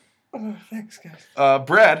 yeah. Oh, thanks, guys.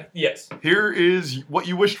 Brad. Yes. Here is what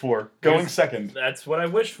you wished for, going second. That's what I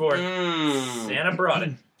wished for. Santa brought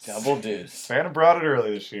it. Double deuce. Santa brought it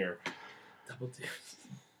early this year. Double deuce.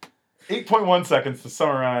 8.1 seconds to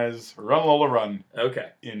summarize Run Lola Run. Okay.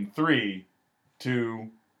 In 3, 2,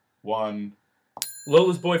 1.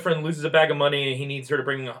 Lola's boyfriend loses a bag of money and he needs her to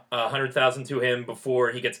bring $100,000 to him before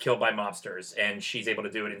he gets killed by mobsters, and she's able to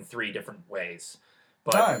do it in 3 different ways.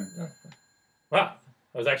 But, Time. Wow.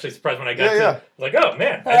 I was actually surprised when I got to it. I was like, oh,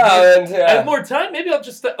 man. I have more time? Maybe I'll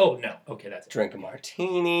just... oh, no. Okay, that's it. Drink a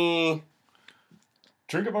martini.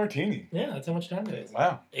 Drink a martini. Yeah, that's how much time it is.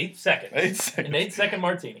 Wow. 8 seconds. 8 seconds. An 8-second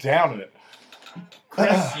martini. Down it.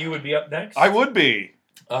 Chris, you would be up next. I would be.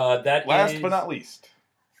 That Last is, but not least.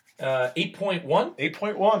 8.1? 8.1.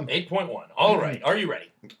 8.1. All right. Are you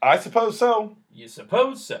ready? I suppose so. You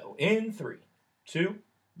suppose so. In 3, 2,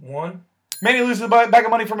 1. Manny loses a bag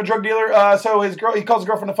of money from a drug dealer, so he calls his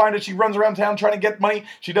girlfriend to find it. She runs around town trying to get money.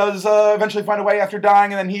 She does eventually find a way after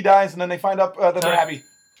dying, and then he dies, and then they find out that they're happy.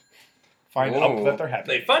 They find out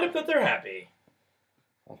that they're happy.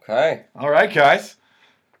 Okay. All right, guys.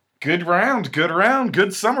 Good round,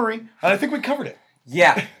 good summary. And I think we covered it.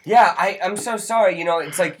 Yeah. I'm so sorry. You know,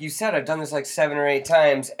 it's like you said, I've done this like 7 or 8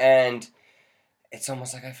 times, and it's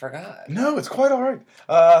almost like I forgot. No, it's quite all right.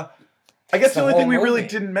 I guess the only thing we really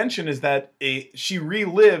didn't mention is that she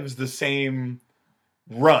relives the same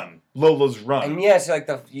run, Lola's run. And yes, like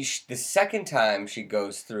the second time she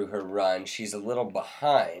goes through her run, she's a little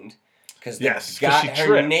behind because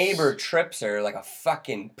her neighbor trips her like a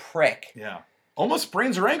fucking prick. Yeah. Almost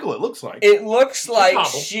sprains her ankle, it looks like. It looks like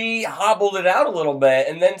she hobbled it out a little bit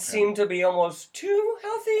and then seemed to be almost too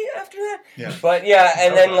healthy after that. Yeah. But yeah,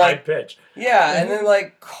 and then like pitch. Yeah, and then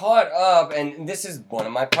like caught up, and this is one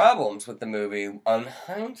of my problems with the movie on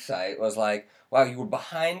hindsight was like, wow, you were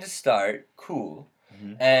behind to start, cool.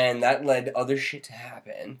 Mm-hmm. And that led to other shit to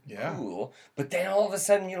happen. Yeah. Cool. But then all of a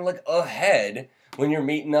sudden you're like ahead when you're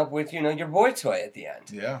meeting up with, your boy toy at the end.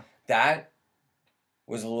 Yeah. That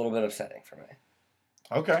was a little bit upsetting for me.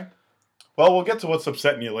 Okay. Well, we'll get to what's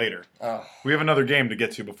upsetting you later. Oh. We have another game to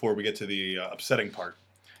get to before we get to the upsetting part.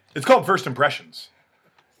 It's called First Impressions.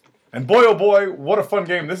 And boy, oh boy, what a fun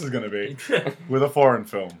game this is going to be with a foreign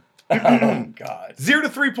film. Oh, God. 0 to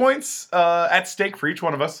 3 points at stake for each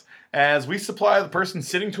one of us as we supply the person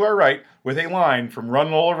sitting to our right with a line from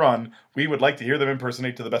Run Lola Run we would like to hear them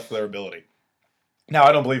impersonate to the best of their ability. Now,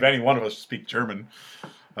 I don't believe any one of us speak German,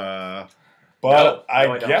 but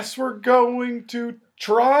I guess we're going to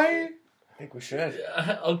try? I think we should.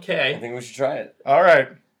 Okay. I think we should try it. All right.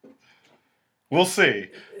 We'll see.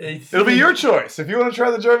 It'll be your choice. If you want to try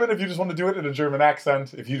the German, if you just want to do it in a German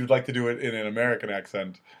accent, if you'd like to do it in an American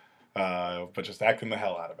accent, but just acting the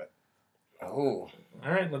hell out of it. Oh.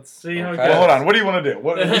 All right, let's see how it goes. Well, hold on. What do you want to do?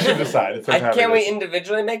 We should decide. Can we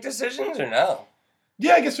individually make decisions or no?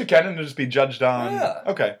 Yeah, I guess we can, and it'll just be judged on... Yeah.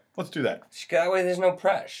 Okay, let's do that. That way there's no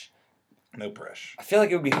pressure. No pressure. I feel like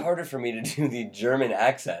it would be harder for me to do the German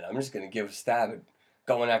accent. I'm just going to give a stab at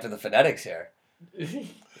going after the phonetics here. So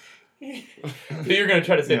you're going to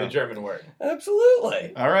try to say the German word?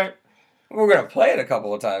 Absolutely. All right. We're going to play it a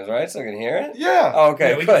couple of times, right? So I can hear it? Yeah. Oh,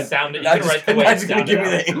 okay, we can sound it. You can write the way it's going to give me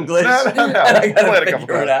the English. No. And I got Play to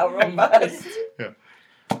figure it out real fast.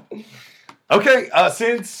 Yeah. Okay,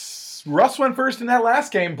 since Russ went first in that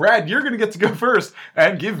last game, Brad, you're going to get to go first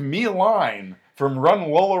and give me a line from Run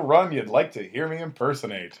Lola Run you'd like to hear me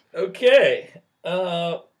impersonate. Okay.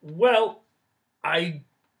 Well, I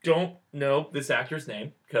don't know this actor's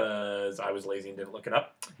name because I was lazy and didn't look it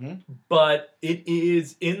up. Mm-hmm. But it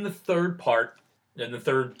is in the third part, and the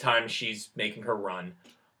third time she's making her run.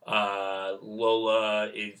 Lola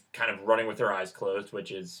is kind of running with her eyes closed,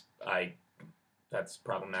 which is that's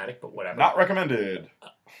problematic, but whatever. Not recommended.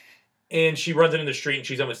 And she runs into the street, and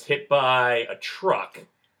she's almost hit by a truck.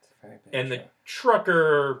 And the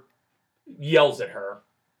trucker yells at her,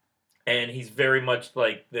 and he's very much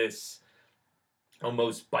like this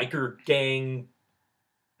almost biker gang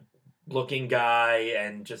looking guy,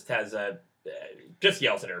 and just has just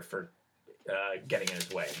yells at her for getting in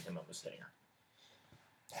his way and almost hitting her.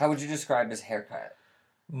 How would you describe his haircut?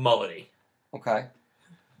 Mullety. Okay.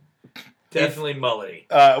 Definitely mullety.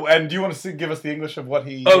 And do you want to give us the English of what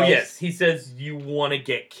he Oh, yells? yes. He says, "You want to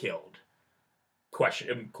get killed?"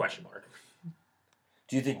 Question mark.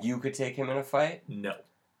 Do you think you could take him in a fight? No.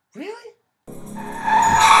 Really?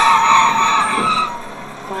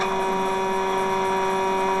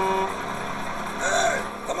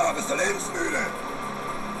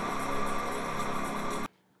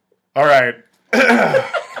 All right.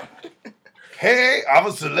 Hey, I'm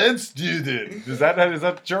a Select student. Is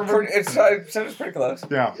that German? It sounds pretty close.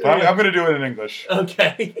 Yeah, but I'm going to do it in English.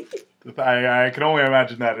 Okay. I can only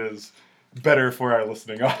imagine that is better for our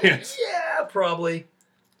listening audience. Yeah, probably.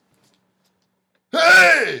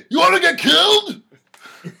 Hey, you want to get killed?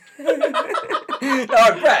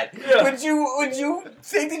 No, Brett. Yeah. Would you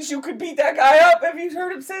think that you could beat that guy up? Have you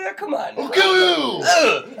heard him say that? Come on. I'll kill you.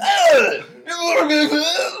 You want to get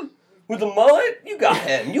killed? With a mullet? You got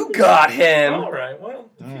him. You got him. All right. Well,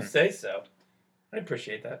 if you say so. I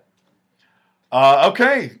appreciate that.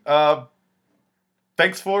 Okay.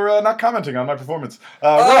 Thanks for not commenting on my performance. It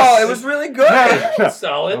Russ. was really good. That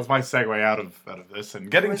Solid. was my segue out of this and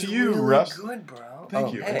getting to you, really Russ. Good, bro.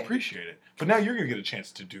 Thank you. I Okay. appreciate it. But now you're going to get a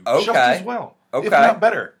chance to do Okay. just as well, Okay. if not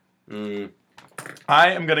better. Mm.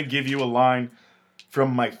 I am going to give you a line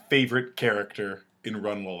from my favorite character in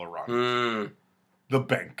Run Lola Run, Mm. the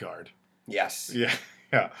bank guard. Yes. Yeah,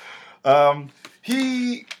 yeah.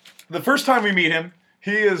 The first time we meet him,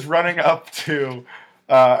 he is running up to.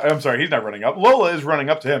 I'm sorry, he's not running up. Lola is running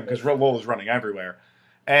up to him because Lola's running everywhere,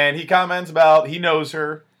 and he comments about he knows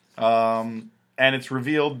her, and it's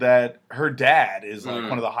revealed that her dad is like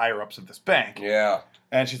one of the higher ups of this bank. Yeah.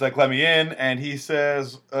 And she's like, "Let me in," and he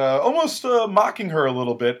says, almost mocking her a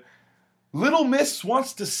little bit, "Little Miss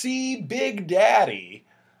wants to see Big Daddy."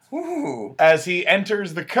 Ooh. As he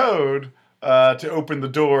enters the code to open the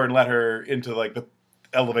door and let her into like the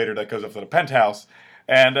elevator that goes up to the penthouse,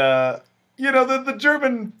 and the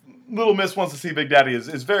German Little Miss wants to see Big Daddy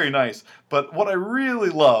is very nice. But what I really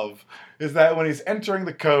love is that when he's entering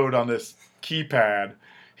the code on this keypad,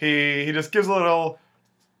 he just gives a little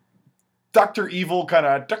Dr. Evil kind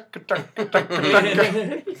of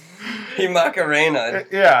He Macarena.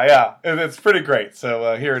 yeah, and it's pretty great.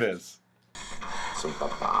 So here it is. Zum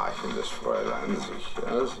Papachen des Fräulein,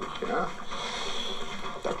 sicher, sicher.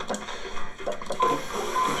 Duck, duck, duck, duck.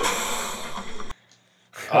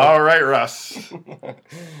 All right, Russ.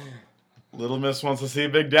 Little Miss wants to see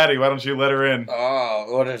Big Daddy. Why don't you let her in? Oh,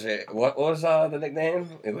 what is it? What was the nickname?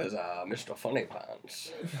 It was Mr. Funny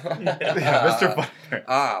Pants. Yeah, Mr.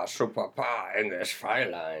 Funny. Super Pie in this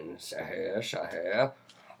Fräulein. Say here.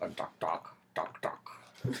 Duck, duck, duck, duck.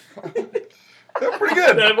 They're pretty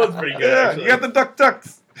good. That was pretty good, Yeah, actually. you got the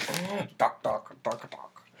ducks. Duck, duck, duck,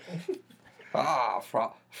 duck.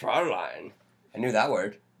 Fräulein. I knew that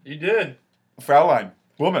word. You did. Fraulein,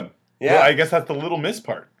 woman. Yeah. Well, I guess that's the Little Miss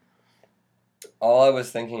part. All I was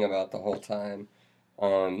thinking about the whole time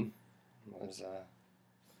was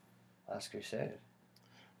Last Crusade.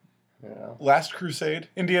 You know? Last Crusade,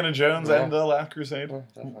 Indiana Jones Yeah. and the Last Crusade. Yeah,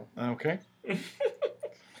 definitely. Okay.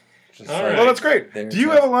 Just All like- right. Well, that's great. There's Do you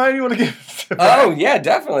that. have a line you want to give? Oh, yeah,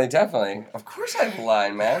 definitely. Of course I have a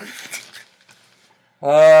line, man.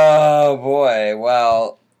 Oh, boy.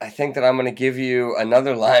 Well, I think that I'm going to give you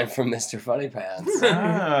another line from Mr. Funny Pants.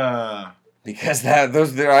 Ah. Because I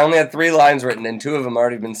only had 3 lines written, and 2 of them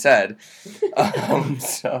already been said.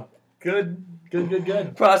 So, Good.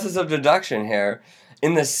 process of deduction here.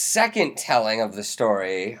 In the second telling of the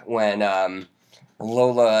story, when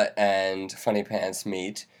Lola and Funny Pants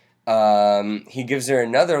meet, he gives her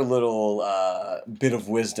another little bit of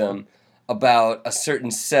wisdom about a certain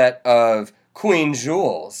set of Queen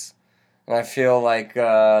Jewels. And I feel like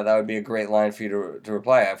that would be a great line for you to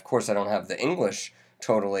reply. Of course, I don't have the English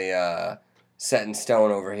totally set in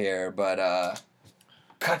stone over here, but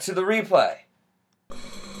cut to the replay.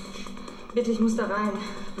 Bitte, ich muss da rein.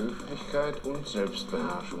 Höflichkeit und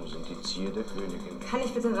Selbstbeherrschung sind die Zier der Königin. Kann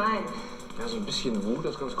ich bitte rein? Ja, so ein bisschen Wut,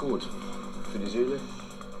 das ist ganz gut. Für die Seele,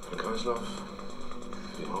 für den Kreislauf,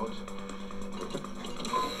 für die Haut.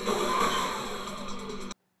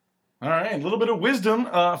 All right, a little bit of wisdom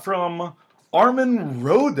from Armin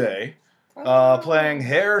Rohde, playing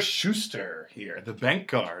Herr Schuster here, the bank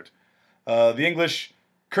guard. The English,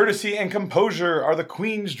 courtesy and composure are the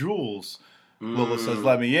queen's jewels. Lola says,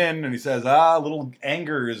 let me in, and he says, a little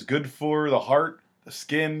anger is good for the heart, the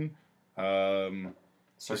skin,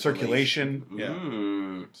 the circulation.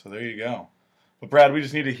 Yeah. So there you go. But Brad, we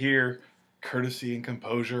just need to hear, courtesy and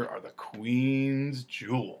composure are the queen's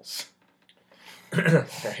jewels.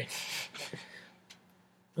 Right.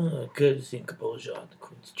 Courtesy and composure on the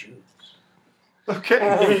Queen's Jews. Okay.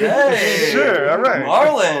 Sure, all right.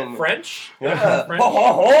 Marlon. French? Yeah. French? Ho,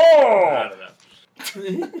 ho, ho. I don't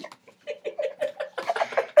know.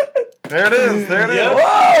 There it is. Yeah.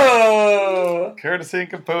 Whoa! Courtesy and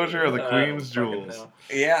composure are the queen's jewels.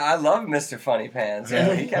 Yeah, I love Mr. Funny Pants.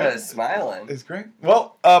 Yeah, he kind of smiling. It's great.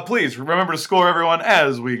 Well, please remember to score, everyone,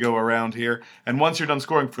 as we go around here. And once you're done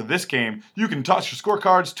scoring for this game, you can toss your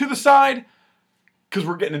scorecards to the side, because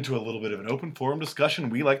we're getting into a little bit of an open forum discussion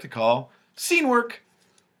we like to call scene work.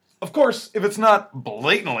 Of course, if it's not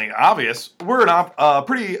blatantly obvious, we're a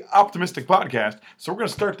pretty optimistic podcast, so we're going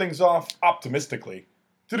to start things off optimistically.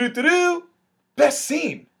 Do-do-do-do! Best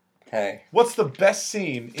scene. Okay. What's the best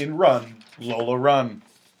scene in Run, Lola, Run?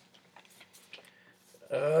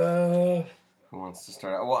 Who wants to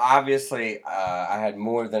start? Well, obviously, I had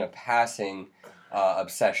more than a passing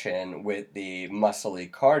obsession with the muscly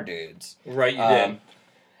car dudes. Right, you did.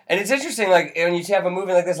 And it's interesting, like, when you have a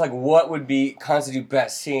movie like this, like, what would constitute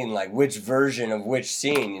best scene? Like, which version of which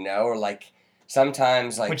scene, you know? Or, like,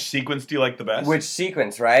 sometimes, like... Which sequence do you like the best? Which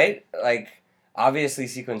sequence, right? Like, obviously,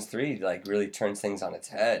 sequence 3, like, really turns things on its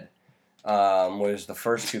head. Whereas the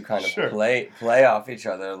first two kind of play off each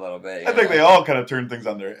other a little bit. I think they all kind of turn things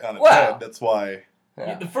on its head. That's why.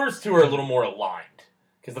 Yeah, the first two are a little more aligned.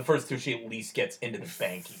 Because the first two, she at least gets into the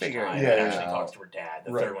bank each time and actually talks to her dad.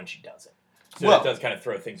 The third one, she doesn't. So it does kind of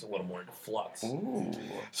throw things a little more into flux. Ooh.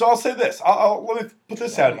 So I'll say this. Let me put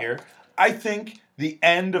this out here. I think the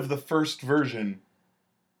end of the first version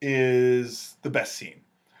is the best scene.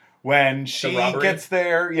 When she gets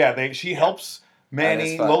there, she helps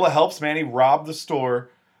Manny. Lola helps Manny rob the store.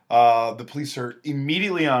 The police are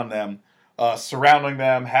immediately on them, surrounding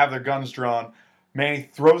them, have their guns drawn. Manny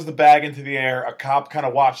throws the bag into the air. A cop kind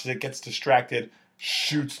of watches it, gets distracted,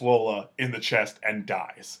 shoots Lola in the chest, and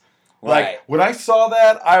dies. Right. Like, when I saw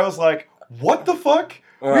that, I was like, what the fuck?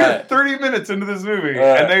 Right. We're 30 minutes into this movie,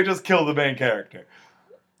 and they just killed the main character.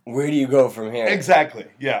 Where do you go from here? Exactly,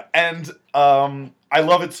 yeah. And I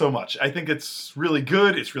love it so much. I think it's really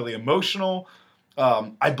good. It's really emotional.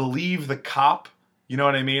 I believe the cop, you know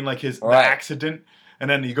what I mean? Like, the accident. And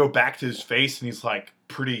then you go back to his face, and he's, like,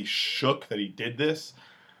 pretty shook that he did this.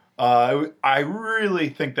 I really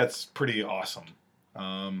think that's pretty awesome.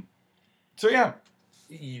 So, yeah.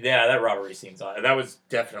 Yeah, that robbery scene's on. That was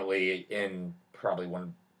definitely in probably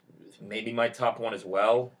maybe my top one as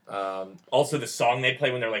well. Also, the song they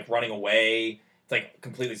play when they're like running away, it's like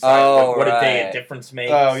completely silent. Like, what a day a difference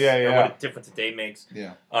makes. Oh yeah. Or what a difference a day makes.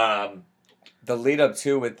 Yeah. The lead up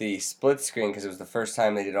too with the split screen, because it was the first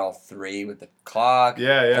time they did all three with the clock.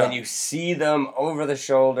 Yeah. And you see them over the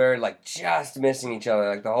shoulder, like just missing each other.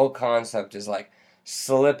 Like the whole concept is like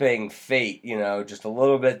slipping fate, you know, just a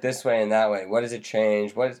little bit this way and that way. What does it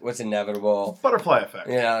change? What's inevitable? Butterfly effect.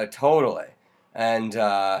 Yeah, totally. And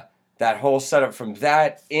that whole setup from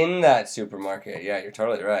that in that supermarket, yeah, you're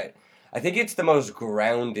totally right. I think it's the most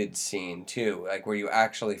grounded scene too, like where you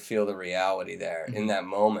actually feel the reality there in that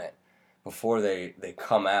moment before they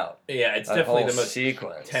come out. Yeah, it's definitely the most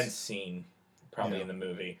sequence. Tense scene probably in the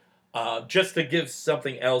movie. Just to give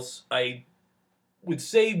something else, I would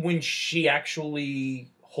say when she actually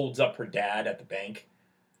holds up her dad at the bank,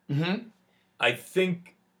 I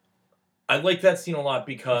think I like that scene a lot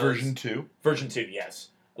because... Version 2, yes.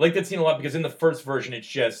 I like that scene a lot because in the first version, it's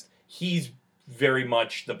just, he's very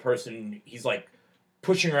much the person, he's like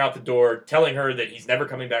pushing her out the door, telling her that he's never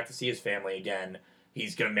coming back to see his family again.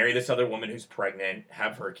 He's going to marry this other woman who's pregnant,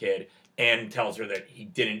 have her kid, and tells her that he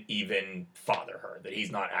didn't even father her, that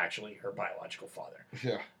he's not actually her biological father.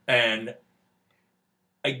 Yeah. And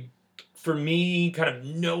for me, kind of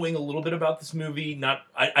knowing a little bit about this movie,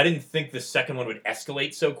 I didn't think the second one would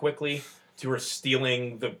escalate so quickly to her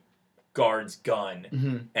stealing the guard's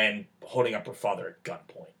gun and holding up her father at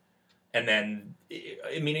gunpoint. And then,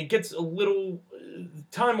 I mean, it gets a little,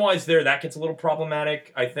 time-wise there, that gets a little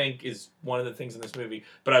problematic, I think, is one of the things in this movie.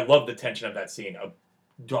 But I love the tension of that scene, of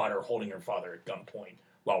daughter holding her father at gunpoint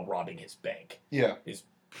while robbing his bank. Yeah. Is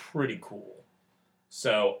pretty cool.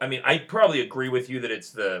 So, I mean, I probably agree with you that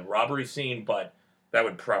it's the robbery scene, but that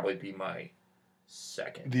would probably be my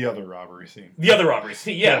second. The other robbery scene. The other robbery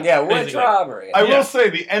scene, yeah. Yeah, which basically. robbery? I Yeah. will say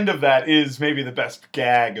the end of that is maybe the best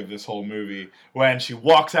gag of this whole movie when she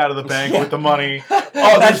walks out of the bank with the money.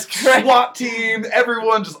 Oh, That's this great. SWAT team,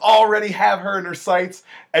 everyone just already have her in her sights,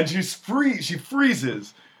 and she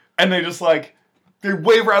freezes, and they just like they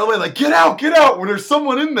wave her out of the way, like get out, when there's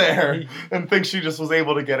someone in there, and think she just was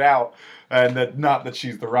able to get out, and that not that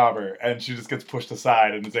she's the robber, and she just gets pushed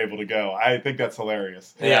aside and is able to go. I think that's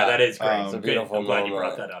hilarious. Yeah, that is great. It's a Good. beautiful I'm glad you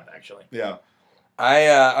moment. brought that up, actually. Yeah.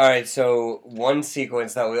 All right, so one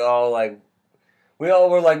sequence that we all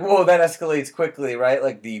were like, whoa, that escalates quickly, right?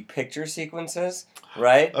 Like the picture sequences,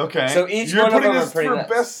 right? Okay. So each You're one of putting them are this pretty for nice.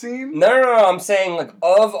 best scene. No, I'm saying, like,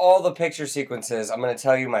 of all the picture sequences, I'm going to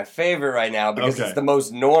tell you my favorite right now because Okay. it's the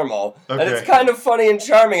most normal. And Okay. it's kind of funny and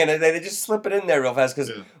charming, and they just slip it in there real fast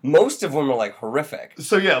because Yeah. most of them are, like, horrific.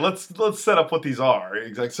 So yeah, let's set up what these are.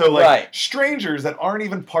 Exactly. So like Right. strangers that aren't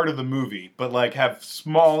even part of the movie, but like have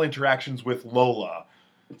small interactions with Lola.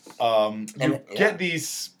 You And- get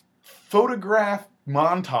these photograph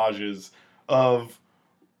montages of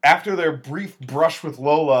after their brief brush with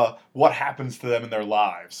Lola, what happens to them in their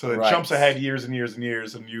lives. So it Right. jumps ahead years and years and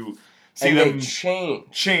years, and you see And them they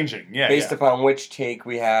change. changing. Yeah, based yeah. upon which take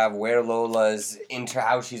we have, where Lola's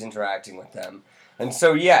how she's interacting with them, and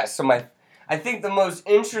so I think the most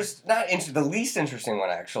the least interesting one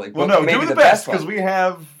actually. Well, but no, maybe do the best one. because we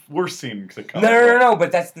have worse scene to come. No.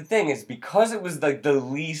 But that's the thing is because it was like the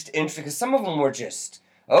least interesting. Because some of them were just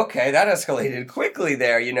okay. That escalated quickly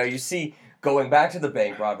there. You know, you see going back to the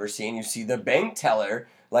bank robber scene. You see the bank teller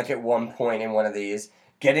like at one point in one of these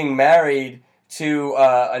getting married to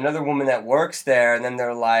another woman that works there, and then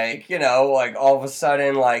they're like, you know, like all of a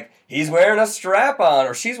sudden, like he's wearing a strap on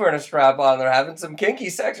or she's wearing a strap on. And they're having some kinky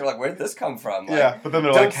sex. You're like, where did this come from? Like, Yeah, but then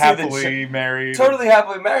they're don't like see the happily married. totally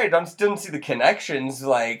happily married. Didn't see the connections,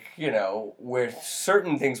 like, you know, where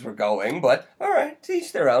certain things were going, but all right, to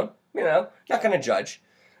each their own, you know, not gonna judge.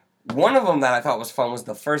 One of them that I thought was fun was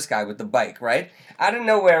the first guy with the bike, right? Out of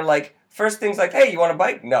nowhere, like, first thing's like, hey, you want a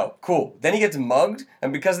bike? No, cool. Then he gets mugged,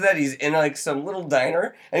 and because of that, he's in, like, some little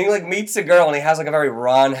diner, and he, like, meets a girl, and he has, like, a very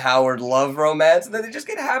Ron Howard love romance, and then they just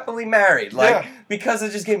get happily married, like, Yeah. because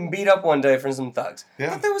of just getting beat up one day from some thugs. I Yeah.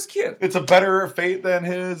 thought that was cute. It's a better fate than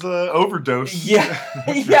his overdose. Yeah,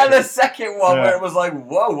 yeah, the second one Yeah. where it was like,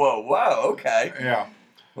 whoa, okay. Yeah.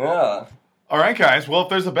 Yeah. All right, guys. Well, if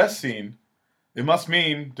there's a best scene, it must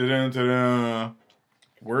mean da-da-da-da,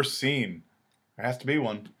 worst scene. There has to be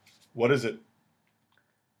one. What is it?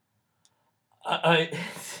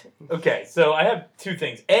 Okay, so I have two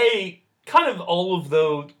things. Kind of all of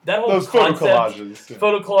that whole Those photo concept, collages.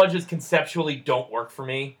 Photo collages conceptually don't work for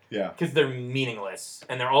me Yeah. because they're meaningless,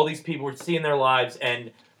 and they're all these people we're seeing their lives,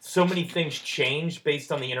 and so many things change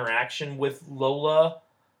based on the interaction with Lola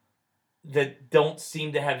that don't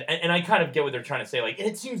seem to have. And I kind of get what they're trying to say. Like,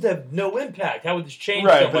 it seems to have no impact. How would this change?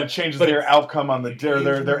 Right, so but it much? changes But their it's- outcome on the day,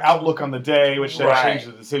 their outlook on the day, which then Right. changes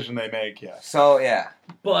the decision they make. Yeah. So, yeah.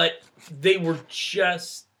 But they were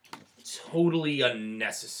just totally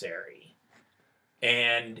unnecessary,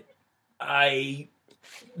 and I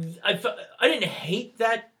didn't hate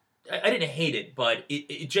that. I didn't hate it, but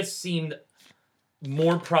it just seemed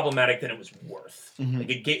more problematic than it was worth. Mhm.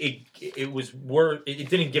 Like it was worth. It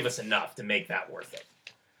didn't give us enough to make that worth it.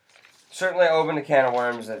 Certainly opened a can of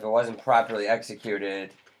worms. If it wasn't properly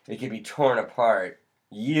executed, it could be torn apart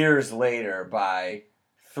years later by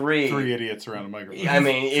Three idiots around a microphone. I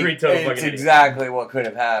mean, Three total fucking it's idiots. exactly what could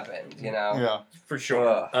have happened, you know? Yeah. For sure.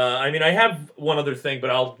 Ugh. I mean, I have one other thing, but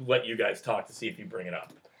I'll let you guys talk to see if you bring it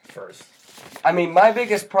up first. I mean, my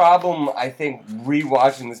biggest problem, I think,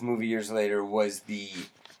 rewatching this movie years later was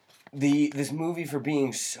this movie for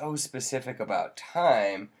being so specific about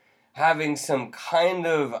time, having some kind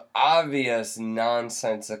of obvious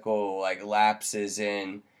nonsensical like lapses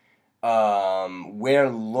in where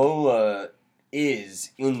Lola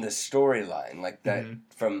is in the storyline, like that Mhm.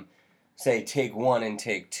 from say take 1 and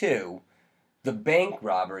take 2. The bank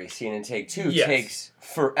robbery scene in take 2 Yes. takes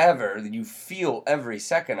forever. You feel every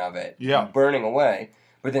second of it Yeah. burning away.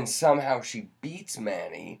 But then somehow she beats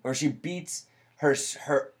Manny, or she beats her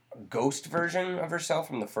ghost version of herself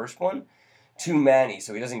from the first one to Manny,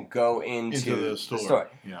 so he doesn't go into Into the story.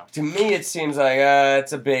 Yeah. To me, it seems like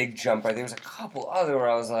it's a big jump. I think there's a couple other where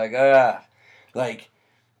I was like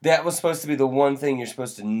that was supposed to be the one thing you're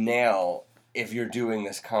supposed to nail if you're doing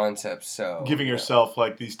this concept. So Giving yourself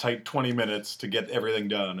like these tight 20 minutes to get everything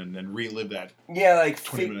done and then relive that yeah, like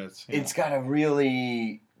 20 minutes. Yeah. it's got to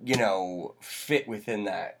really fit within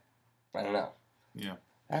that. I don't know. Yeah.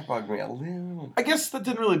 That bugged me a little. I guess that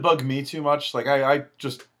didn't really bug me too much. Like, I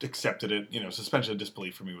just accepted it. Suspension of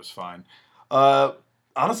disbelief for me was fine.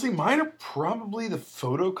 Honestly, mine are probably the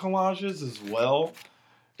photo collages as well.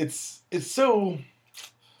 It's so...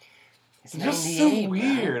 It's just so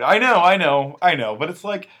weird. I know. But it's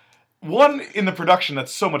like, one, in the production,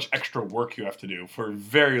 that's so much extra work you have to do for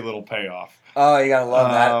very little payoff. Oh, you gotta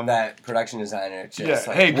love that production designer. Just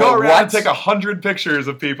yeah. Hey, go around and take 100 pictures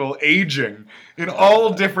of people aging in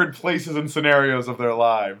all different places and scenarios of their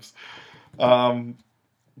lives.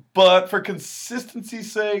 But for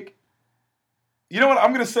consistency's sake, you know what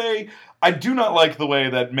I'm going to say? I do not like the way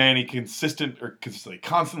that Manny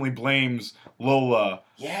constantly blames Lola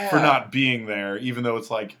for not being there, even though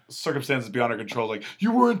it's like circumstances beyond her control. Like,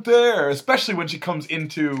 you weren't there, especially when she comes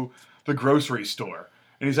into the grocery store.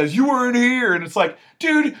 And he says, you weren't here. And it's like,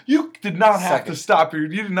 dude, you did not have to stop here.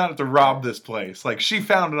 You did not have to rob this place. Like, she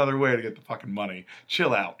found another way to get the fucking money.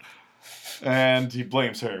 Chill out. And he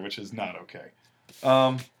blames her, which is not okay.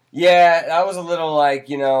 Yeah, that was a little like,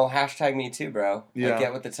 hashtag me too, bro. Yeah. Like,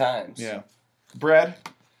 get with the times. Yeah. Brad?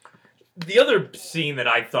 The other scene that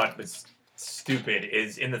I thought was stupid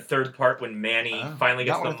is in the third part when Manny finally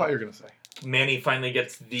gets not what I thought you were going to say. Manny finally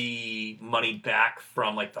gets the money back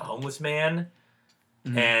from, like, the homeless man.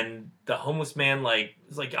 Mm-hmm. And the homeless man, like,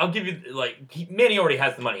 is like, I'll give you, like, Manny already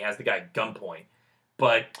has the money, has the guy at gunpoint.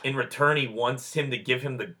 But in return, he wants him to give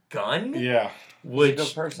him the gun. Yeah. Which he's a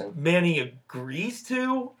good person. Manny agrees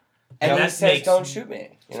to. And he says, don't shoot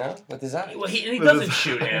me, with his eyes. Well, he doesn't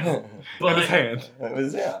shoot him. With his hand.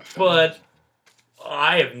 But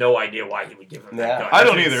I have no idea why he would give him that gun. I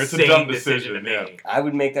don't either. It's a dumb decision to make. I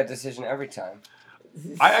would make that decision every time.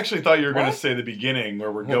 I actually thought you were going to say the beginning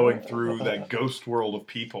where we're going through that ghost world of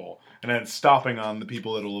people and then stopping on the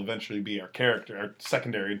people that will eventually be our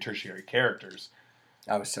secondary and tertiary characters.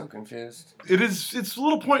 I was so confused. It's a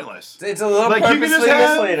little pointless. It's a little purposely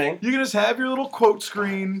misleading. You can just have your little quote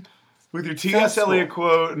scrine with your T.S. Eliot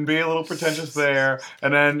quote and be a little pretentious there,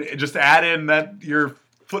 and then just add in your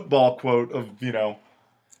football quote of,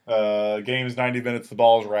 game's 90 minutes, the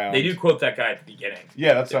ball's round. They do quote that guy at the beginning.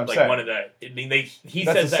 Yeah, that's what I'm saying. One of the, he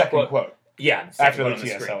that's says the that quote. Yeah, after the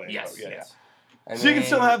T.S. Eliot quote. Yes. So you can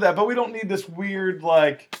still have that, but we don't need this weird,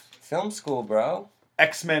 like... Film school, bro.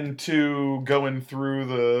 X-Men 2 going through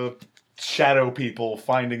the shadow people,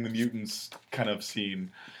 finding the mutants kind of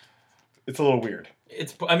scene. It's a little weird.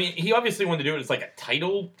 He obviously wanted to do it as like a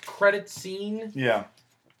title credit scene. Yeah.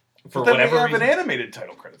 For but whatever then we have reason. an animated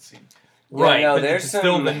title credit scene. Right. Yeah, no, but there's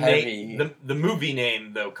still the heavy... the movie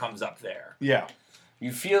name, though, comes up there. Yeah.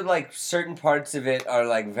 You feel like certain parts of it are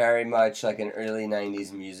like very much like an early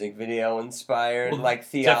 90s music video inspired, like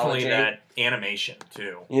theology. Definitely that animation,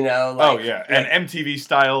 too. And MTV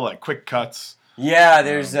style, like quick cuts. Yeah,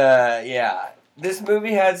 there's This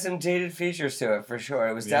movie had some dated features to it, for sure.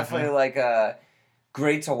 It was definitely like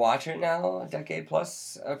great to watch it now, a decade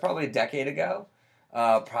plus, probably a decade ago.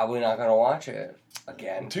 Probably not going to watch it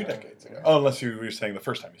again. 2 decades ago. Oh, unless you were saying the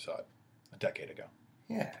first time you saw it, a decade ago.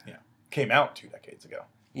 Yeah. Yeah. Came out 2 decades ago.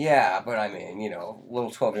 Yeah, but I mean,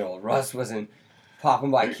 little 12-year-old Russ wasn't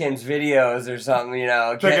popping by Kim's videos or something,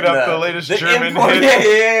 Picking up the latest German hit.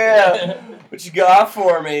 Yeah. What you got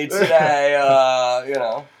for me today?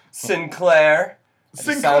 Sinclair.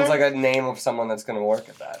 Sounds like a name of someone that's going to work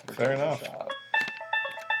at that. Fair enough.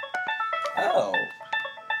 Oh.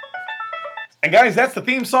 And guys, that's the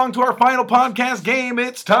theme song to our final podcast game.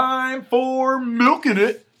 It's time for Milking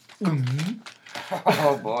It.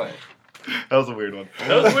 Oh, boy. That was a weird one.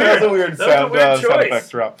 That was weird. That was a weird sound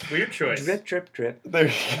effect drop. Weird choice. Drip, drip, drip. There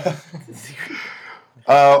you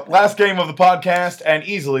go. Last game of the podcast, and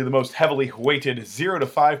easily the most heavily weighted 0 to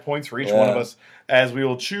 5 points for each one of us, as we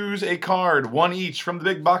will choose a card, one each, from the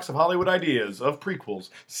big box of Hollywood ideas of prequels,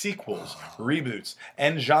 sequels, reboots,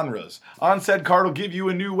 and genres. On said card will give you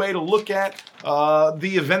a new way to look at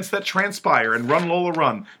the events that transpire and Run Lola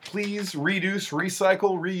Run. Please reduce,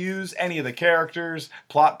 recycle, reuse any of the characters,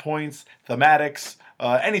 plot points, thematics,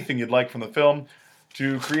 anything you'd like from the film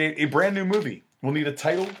to create a brand new movie. We'll need a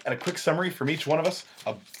title and a quick summary from each one of us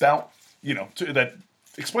about, that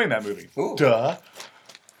explain that movie. Ooh. Duh.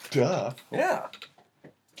 Yeah.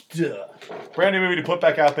 Duh. Brand new movie to put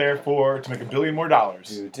back out there to make $1 billion more for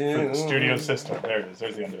the studio system. There it is.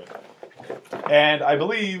 There's the end of it. And I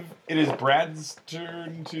believe it is Brad's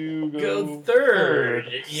turn to go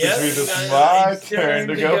third. Yes. Which means it's my turn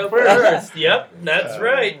to go first. Yep, that's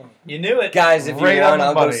right. You knew it. Guys, if Right you on want, the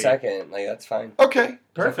I'll money. go second. Like, that's fine. Okay.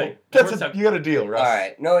 Perfect. You got a deal, Russ. All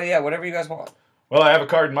right. No, yeah, whatever you guys want. Well, I have a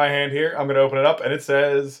card in my hand here. I'm going to open it up, and it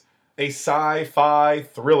says a sci-fi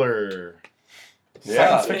thriller.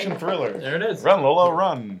 Science fiction thriller. There it is. Run, Lola,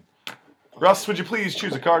 run. Russ, would you please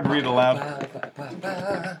choose a card and read it aloud?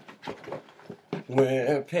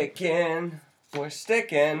 We're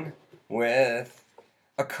sticking with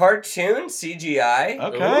a cartoon CGI.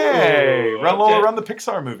 Okay. Ooh, Run, Lola, okay. run, the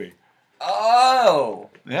Pixar movie. Oh.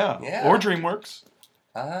 Yeah. Yeah. Or DreamWorks.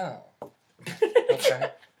 Oh. Okay.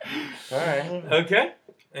 All right. Okay.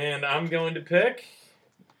 And I'm going to pick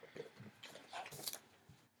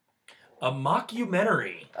a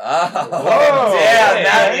mockumentary. Oh, Whoa, damn,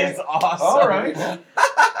 that okay. is awesome. All right.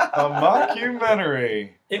 A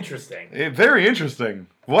mockumentary. Interesting. Very interesting.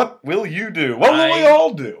 What will you do? What will we I-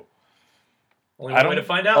 all do? Only one way to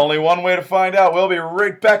find out. Only one way to find out. We'll be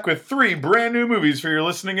right back with 3 brand new movies for your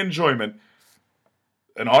listening enjoyment.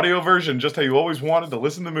 An audio version, just how you always wanted to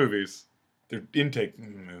listen to movies. Their intake.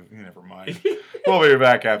 Never mind. We'll be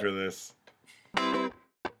back after this.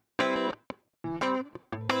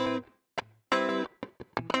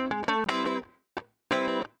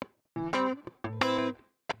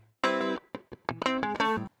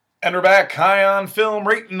 And we're back, high on film,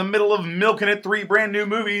 right in the middle of milking it. 3 brand new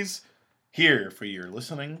movies here for your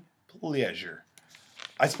listening pleasure.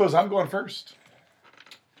 I suppose I'm going first.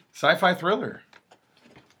 Sci-fi thriller.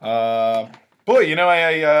 Boy, you know,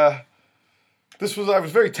 I was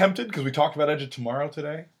very tempted because we talked about Edge of Tomorrow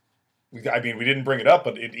today. We didn't bring it up,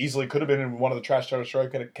 but it easily could have been in one of the Trash Starter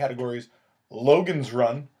Strike categories. Logan's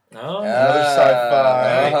Run, Oh. Another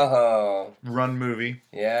sci-fi. Oh. run movie.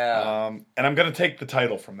 Yeah. And I'm going to take the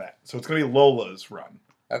title from that. So it's going to be Lola's Run.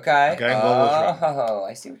 Okay. Okay, Lola's Run. Oh,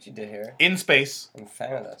 I see what you did here. In space, I'm a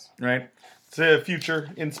fan of this. right? It's a future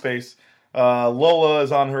in space. Lola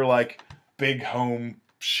is on her, like, big home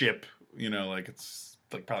ship. You know, like, it's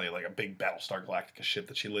like probably like a big Battlestar Galactica ship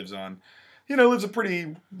that she lives on. You know, lives a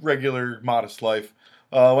pretty regular, modest life.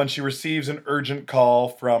 When she receives an urgent call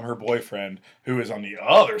from her boyfriend, who is on the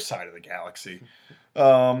other side of the galaxy.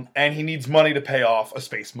 And he needs money to pay off a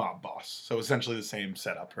space mob boss. So essentially the same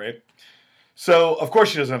setup, right? So, of course,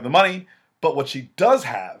 she doesn't have the money, but what she does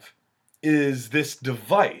have is this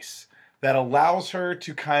device that allows her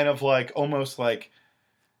to kind of like, almost like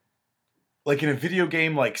in a video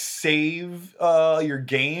game, like save your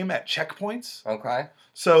game at checkpoints. Okay.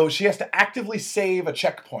 So she has to actively save a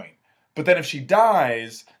checkpoint. But then if she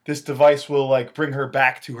dies, this device will like bring her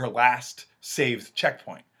back to her last saved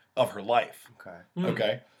checkpoint of her life. Okay. Hmm.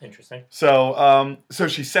 Okay. Interesting. So so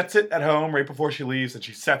she sets it at home right before she leaves, and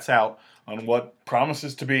she sets out on what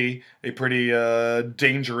promises to be a pretty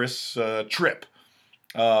dangerous trip.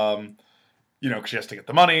 You know, 'cause she has to get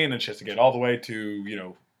the money, and then she has to get all the way to, you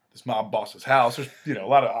know, this mob boss's house. There's, you know, a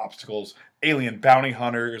lot of obstacles. Alien bounty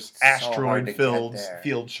hunters, So hard to asteroid get fields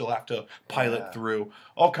there. she'll have to pilot Yeah. through.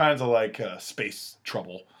 All kinds of like space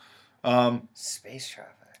trouble. Space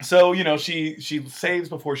traffic. So, you know, she saves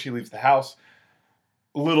before she leaves the house.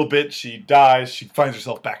 A little bit, she dies, she finds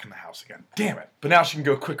herself back in the house again. Damn it. But now she can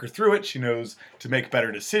go quicker through it. She knows to make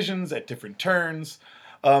better decisions at different turns.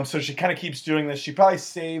 So she kind of keeps doing this. She probably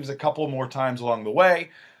saves a couple more times along the way.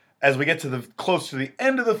 As we get to the close to the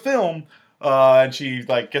end of the film, and she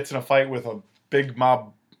like gets in a fight with a big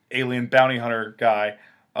mob alien bounty hunter guy,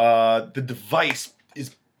 the device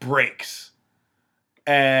breaks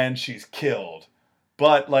and she's killed.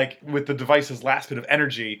 But like with the device's last bit of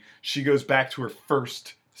energy, she goes back to her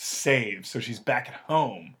first save. So she's back at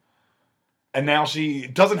home. And now she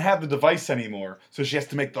doesn't have the device anymore. So she has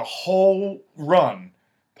to make the whole run,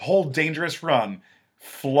 the whole dangerous run,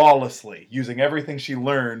 flawlessly, using everything she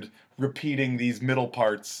learned, repeating these middle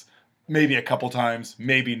parts, maybe a couple times,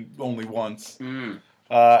 maybe only once,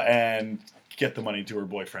 and get the money to her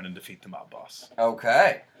boyfriend and defeat the mob boss.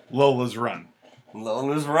 Okay. Lola's Run.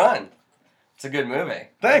 Lola's Run. It's a good movie.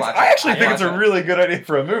 Thanks. Watch I it. actually think it's a really good idea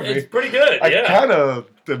for a movie. It's pretty good. I Yeah. kind of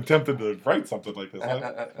am tempted to write something like this.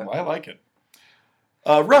 I like it.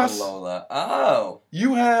 Russ, Lola. Oh.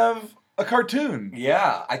 you have a cartoon.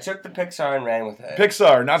 Yeah. I took the Pixar and ran with it.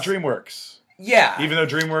 Pixar, not DreamWorks. Yeah. Even though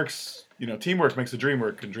DreamWorks, you know, teamwork makes the dream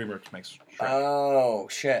work, and DreamWorks makes Shrek. Oh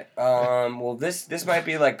shit. Well, this might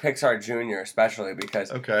be like Pixar Junior, especially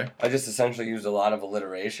because Okay. I just essentially used a lot of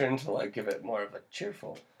alliteration to like give it more of a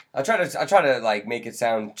cheerful. I try to like make it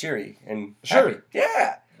sound cheery and Sure. happy.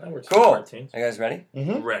 Yeah. That works Cool. for cartoons. Are you guys ready?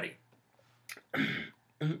 Mm-hmm. Ready.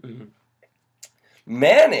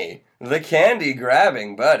 Manny, the candy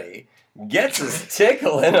grabbing buddy, gets his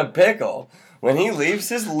tickle in a pickle when he leaves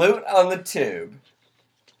his loot on the tube.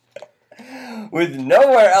 With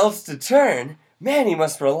nowhere else to turn, Manny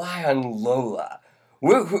must rely on Lola,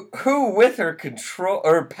 who with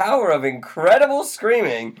her power of incredible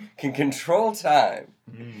screaming, can control time.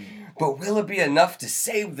 But will it be enough to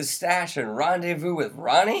save the stash and rendezvous with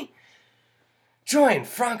Ronnie? Join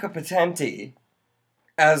Franca Potenti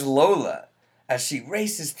as Lola as she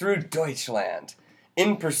races through Deutschland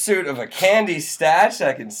in pursuit of a candy stash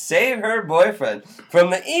that can save her boyfriend from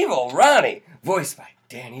the evil Ronnie, voiced by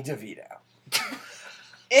Danny DeVito.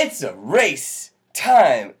 It's a race,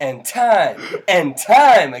 time and time and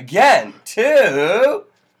time again to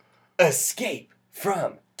escape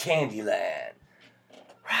from Candyland.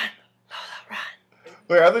 Run, Lola, run.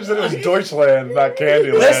 Wait, I thought you said it was Deutschland, not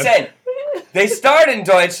Candyland. Listen, they start in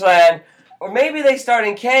Deutschland, or maybe they start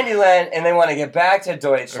in Candyland and they want to get back to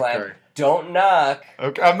Deutschland. Okay. Don't knock.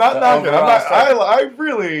 Okay, I'm not The knocking. overall story. I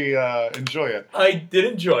really enjoy it. I did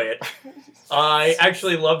enjoy it. I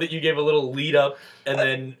actually love that you gave a little lead up and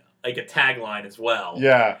then like a tagline as well.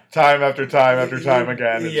 Yeah, time after time after time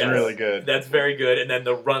again. It's Yes, really good. That's very good. And then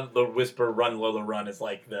the whisper, run Lola, run is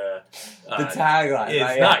like the tagline. It's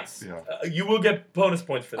right? nice. Yeah. You will get bonus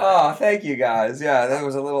points for that. Oh, thank you guys. Yeah, that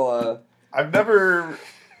was a little. I've never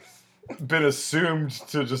been assumed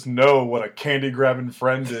to just know what a candy grabbing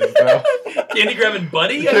friend is. Though. Candy grabbing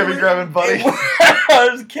buddy. Candy grabbing buddy. I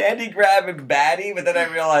was candy grabbing baddie, but then I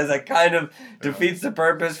realized that kind of defeats the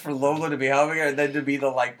purpose for Lola to be helping her and then to be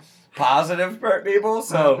the positive people.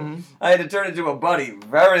 So I had to turn into a buddy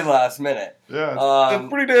very last minute. Yeah, it's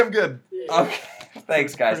pretty damn good. Okay,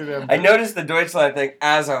 thanks guys. Pretty damn I good. noticed the Deutschland thing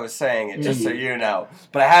as I was saying it, just so you know.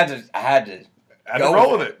 But I had to Had to go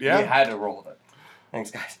roll with it. Yeah. You had to roll with it.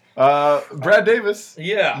 Thanks guys. Brad Davis.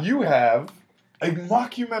 Yeah. You have a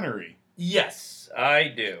mockumentary. Yes, I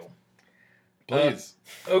do. Please.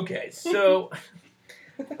 Okay, so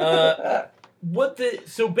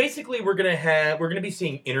so basically we're gonna be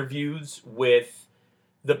seeing interviews with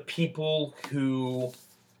the people who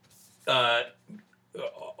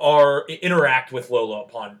interact with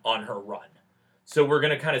Lola on her run. So we're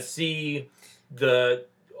gonna kind of see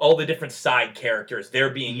all the different side characters.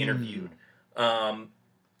 They're being interviewed. And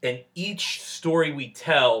each story we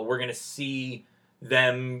tell, we're gonna see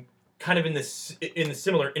them kind of in the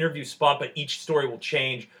similar interview spot, but each story will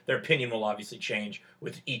change. Their opinion will obviously change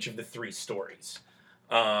with each of the three stories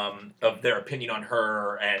of their opinion on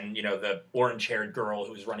her and, the orange-haired girl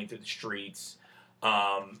who was running through the streets.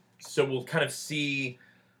 So we'll kind of see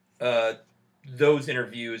those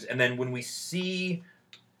interviews. And then when we see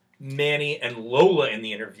Manny and Lola in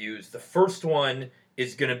the interviews, the first one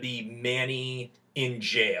is going to be Manny in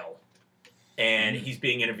jail. And he's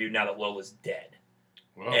being interviewed now that Lola's dead.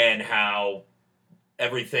 Whoa. And how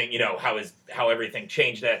everything, how everything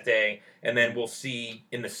changed that day. And then we'll see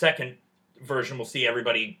in the second version, we'll see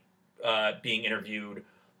everybody being interviewed.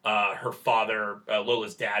 Her father,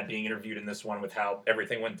 Lola's dad, being interviewed in this one with how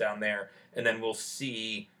everything went down there. And then we'll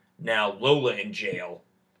see now Lola in jail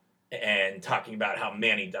and talking about how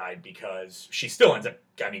Manny died because she still ends up,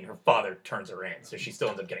 her father turns her in, so she still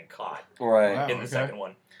ends up getting caught Right. in the second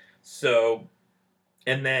one. So,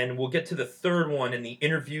 and then we'll get to the third one, and the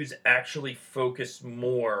interviews actually focus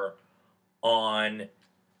more on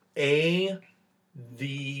the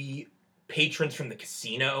patrons from the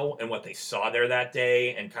casino and what they saw there that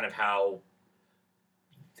day, and kind of how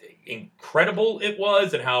incredible it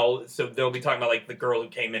was, and so they'll be talking about the girl who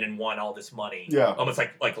came in and won all this money. Yeah. Almost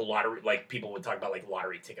like a lottery, people would talk about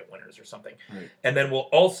lottery ticket winners or something. Right. And then we'll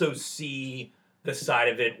also see the side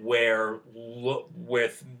of it where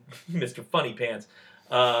with Mr. Funny Pants,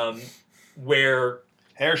 where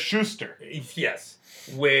Herr Schuster. yes,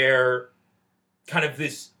 where kind of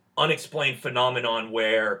this unexplained phenomenon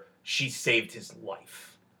where she saved his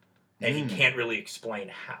life, and he can't really explain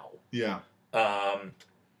how. Yeah.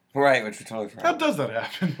 Right, which we totally How forgot. does that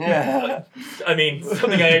happen? Yeah.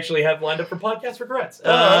 Something I actually have lined up for podcast regrets.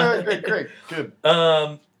 Great. Good.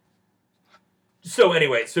 So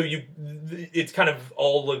anyway, it's kind of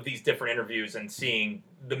all of these different interviews and seeing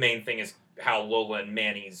the main thing is how Lola and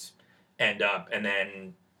Manny's end up,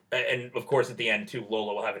 and of course at the end too,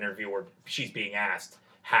 Lola will have an interview where she's being asked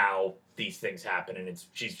how these things happen, and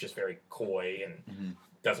she's just very coy and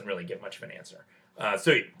doesn't really give much of an answer.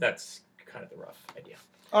 So that's kind of the rough idea.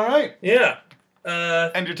 All right. Yeah.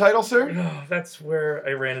 And your title, sir? That's where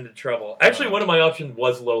I ran into trouble. Actually, one of my options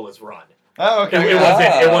was Lola's Run. Oh, okay. It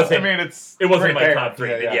wasn't. I mean, it wasn't in my there. top three,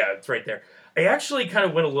 but Yeah. yeah, it's right there. I actually kind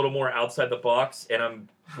of went a little more outside the box, and I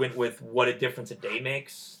went with "What a Difference a Day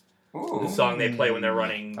Makes," Ooh. the song they play when they're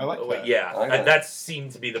running. I like that. Yeah, I like that. that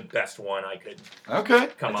seemed to be the best one I could Okay.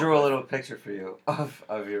 come I up drew a with. little picture for you of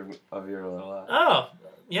your little. Oh,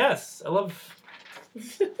 yes, I love.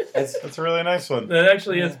 It's That's a really nice one. That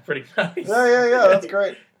actually is pretty nice. Yeah. That's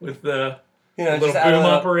great. With the You know, A little just add boom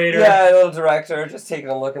operator. Yeah, a little director, just taking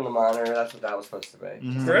a look in the monitor. That's what that was supposed to be.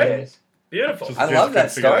 Mhm. Great. Beautiful. Just- I Kids love that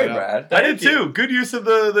couldn't figure story, that out. Brad. I did Thank you. too. Good use of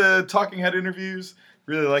the talking head interviews.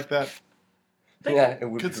 Really like that. Yeah, it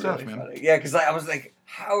would Good be stuff, really man. funny. Yeah, because I was like,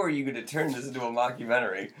 how are you going to turn this into a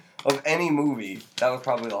mockumentary of any movie? That was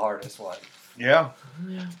probably the hardest one. Yeah.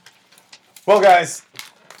 Well, guys,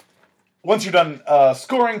 once you're done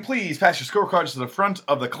scoring, please pass your scorecards to the front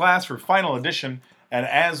of the class for final edition. And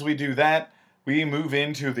as we do that, we move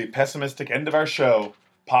into the pessimistic end of our show,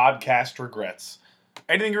 podcast regrets.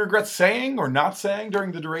 Anything you regret saying or not saying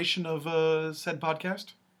during the duration of said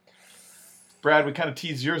podcast? Brad, we kind of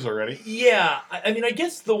teased yours already. Yeah, I mean, I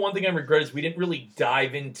guess the one thing I regret is we didn't really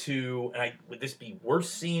dive into, and would this be worth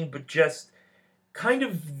seeing, but just kind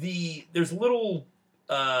of there's little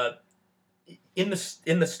in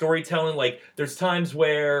the storytelling, like there's times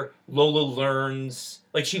where Lola learns,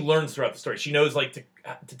 like she learns throughout the story. She knows like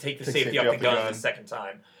to take the safety off the gun the second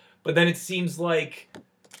time, but then it seems like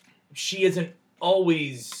she isn't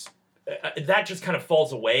always. That just kind of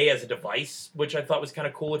falls away as a device, which I thought was kind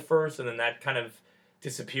of cool at first, and then that kind of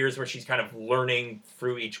disappears where she's kind of learning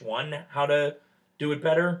through each one how to do it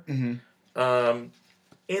better. Mm-hmm.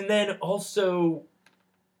 And then also,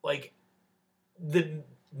 like, the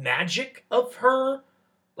magic of her,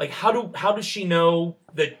 like how does she know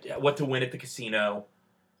what to win at the casino?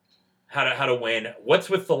 How to win? What's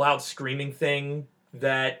with the loud screaming thing?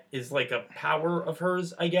 That is like a power of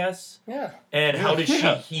hers, I guess. Yeah. And how does she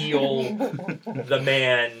heal the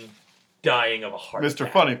man dying of a heart Mr.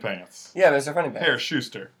 attack? Funny Pants. Yeah, Mr. Funny Pants. Herr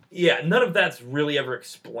Schuster. Yeah, none of that's really ever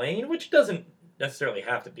explained, which doesn't necessarily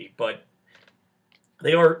have to be, but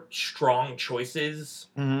they are strong choices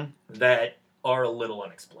Mm-hmm. that are a little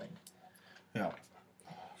unexplained. Yeah.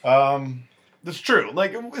 That's true.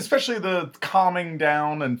 Like, especially the calming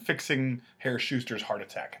down and fixing Herr Schuster's heart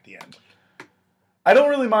attack at the end. I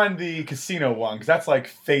don't really mind the casino one, because that's, like,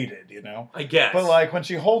 faded, you know? I guess. But, like, when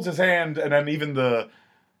she holds his hand, and then even the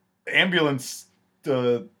ambulance, what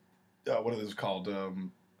are those called?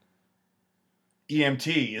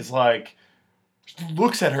 EMT is, like,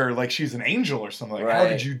 looks at her like she's an angel or something. Like, how Right.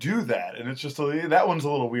 did you do that? And it's just, that one's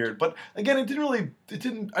a little weird. But, again, I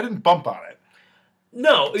didn't bump on it.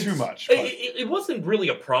 no, Too much, but- It wasn't really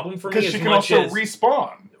a problem for me Because as she can much also as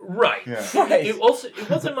respawn. right. Yeah. Right. It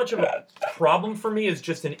wasn't much of a problem for me. It's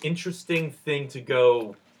just an interesting thing to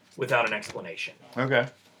go without an explanation. Okay.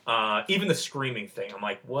 Even the screaming thing, I'm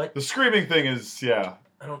like, what? The screaming thing is,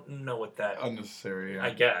 I don't know what that. unnecessary.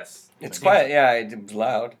 I guess It's quiet. Yeah, it's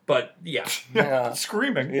loud. but yeah, Yeah.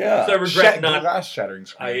 Screaming. Yeah. So I regret not. glass shattering I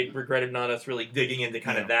screaming. regretted not us really digging into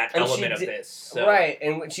kind of that And she element of did- this. So. Right,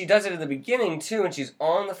 and when she does it at the beginning too, and she's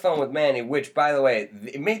on the phone with Manny, which, by the way,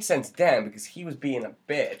 it made sense then because he was being a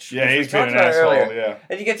bitch. Yeah, which we he's being talked an about asshole. earlier. Yeah.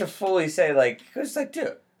 And you get to fully say, like, it's like,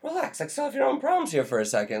 dude, relax, like, solve your own problems here for a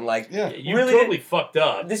second. Like, Yeah. You really, totally fucked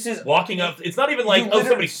up. this is Walking up, it's not even like, You oh, literally-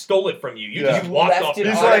 somebody stole it from you. You Yeah. just You walked left off. it the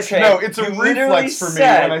He's on train. a like, train. no, it's a You literally reflex for me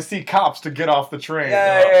said- when I see cops to get off the train.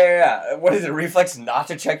 Yeah. What is it? Reflex not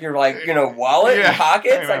to check your wallet Yeah, and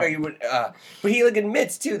pockets? I know. Like you would, but he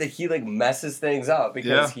admits too that he messes things up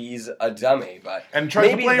because he's a dummy. But And tries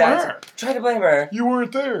to maybe blame that's- her. Try to blame her. You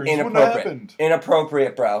weren't there. This wouldn't have Inappropriate. happened.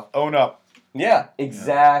 Inappropriate, bro. Own up. Yeah,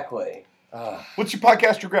 exactly. What's your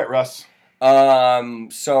podcast regret, Russ?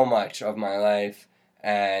 So much of my life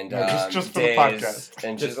and No, just for the days podcast.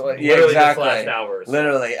 and Just just literally yeah, this exactly. last hours.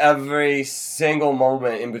 Literally every single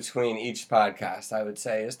moment in between each podcast, I would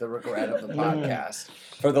say, is the regret of the podcast.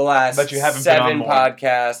 For the last Bet you haven't been on 7 more.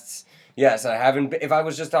 podcasts, yes, I haven't. If I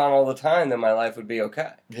was just on all the time, then my life would be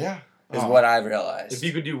okay. Yeah. Is what I've realized. If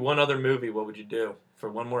you could do one other movie, what would you do for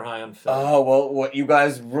one more high on film? Oh, well, what you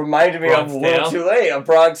guys reminded me Bronx of a little Tale? too late. A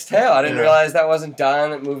Bronx Tale. I didn't Yeah. realize that wasn't done.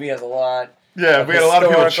 That movie has a lot. Yeah, we had a lot of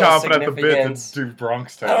people Historical chomping at the bit to significance. do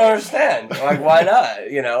Bronx I don't Tale. understand. Like, why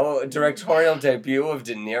not? Directorial debut of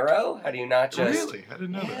De Niro? How do you not just... Really? I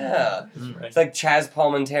didn't know that. Yeah. Right. It's like Chaz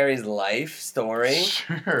Palminteri's life story.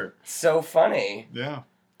 Sure. It's so funny. Yeah.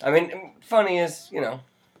 I mean, funny is,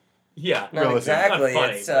 Yeah. not Relative. exactly. Not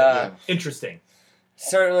funny, It's Yeah. Interesting.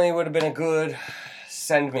 certainly would have been a good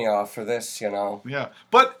send me off for this, Yeah.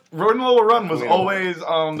 But Run Lola Run was Yeah. always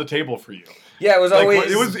on the table for you. Yeah, it was Like,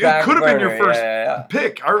 always it back could have been your burner, first yeah.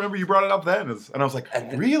 pick. I remember you brought it up then, and I was like,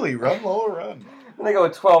 And then- really? Run Lola Run? And they go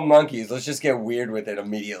with 12 Monkeys. Let's just get weird with it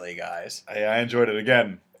immediately, guys. I enjoyed it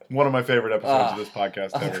again. One of my favorite episodes of this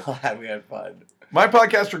podcast I'm ever. glad we had fun. My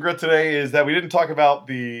podcast regret today is that we didn't talk about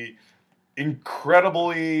the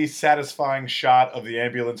incredibly satisfying shot of the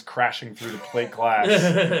ambulance crashing through the plate glass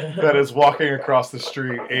that is walking across the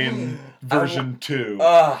street in version 2.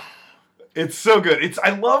 It's so good.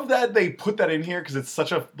 I love that they put that in here because it's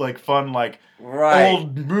such a like fun like Right.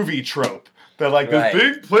 old movie trope that like Right. this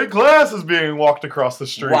big plate glass is being walked across the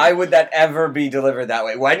street. Why would that ever be delivered that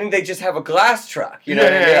way? Why didn't they just have a glass truck? You know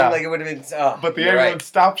what I mean? Yeah. Like it would have been. Oh, But the you're ambulance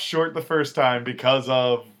stops short the first time because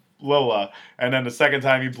of Lola, and then the second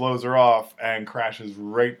time he blows her off and crashes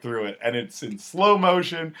right through it, and it's in slow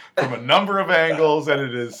motion from a number of angles, and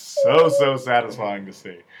it is so satisfying to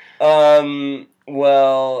see.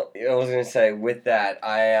 Well, I was gonna say with that,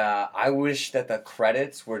 I wish that the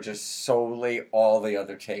credits were just solely all the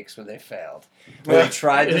other takes when they failed. When they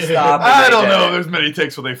tried to stop. I don't know. Didn't. There's many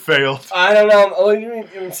takes where they failed. I don't know. Oh,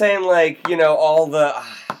 I'm saying like all the.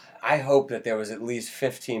 I hope that there was at least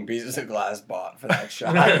 15 pieces of glass bought for that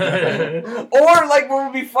shot. Or like what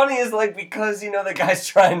would be funny is like because the guy's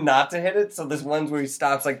trying not to hit it, so there's ones where he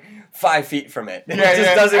stops like 5 feet from it. It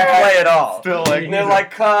just doesn't play at all. Still like And they're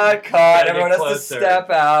like cut. Gotta Everyone get has to closer.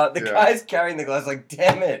 step out. The Yeah. guy's carrying the glass like,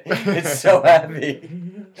 damn it, it's so heavy.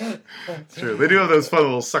 It's true. They do have those fun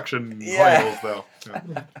little suction Yeah. handles, though.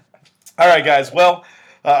 Yeah. All right, guys. Well,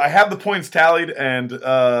 I have the points tallied, and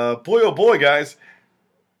boy, oh boy, guys,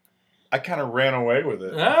 I kind of ran away with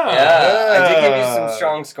it. Oh. Yeah, I did give you some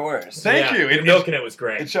strong scores. Thank you. The milking it was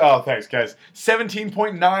great. Thanks, guys.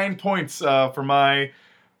 17.9 points for my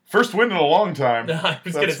first win in a long time. I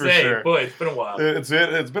was That's gonna for say, sure. boy, it's been a while. It's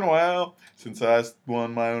been a while since I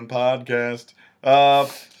won my own podcast.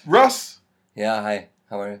 Russ, Yeah, hi.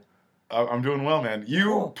 How are you? I'm doing well, man. You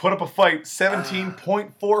Cool. put up a fight,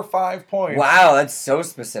 17.45 points. Wow, that's so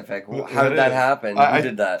specific. How did that is. happen? I Who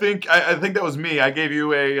did that? I think that was me. I gave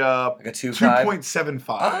you a Like a 2.5?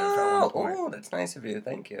 2.75 at one point. Oh, that's nice of you.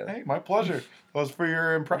 Thank you. Hey, my pleasure. That was for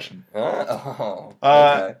your impression. Oh,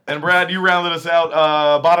 okay. And Brad, you rounded us out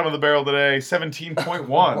bottom of the barrel today,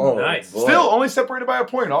 17.1. Oh, Nice. boy. Still only separated by a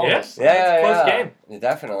point, all Yeah. of us. Yeah, yeah, It's a close yeah. game. Yeah,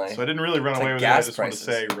 definitely. So I didn't really run It's away like with it. I gas just want to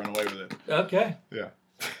say prices. run away with it. Okay. Yeah.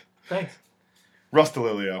 Thanks. Russ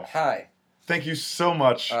DeLilio, Hi. thank you so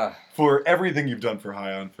much Ah. for everything you've done for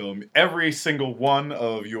High on Film. Every single one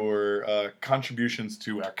of your contributions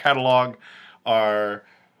to our catalog are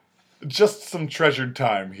just some treasured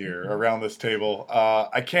time here around this table.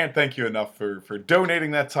 I can't thank you enough for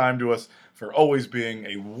donating that time to us, for always being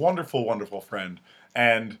a wonderful, wonderful friend.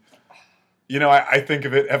 And, I think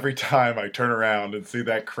of it every time I turn around and see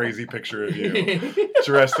that crazy picture of you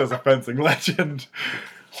dressed as a fencing legend.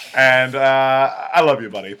 And I love you,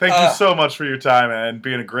 buddy. Thank you so much for your time and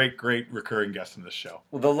being a great, great recurring guest in this show.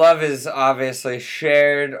 Well, the love is obviously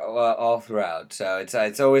shared all throughout. So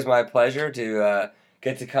it's always my pleasure to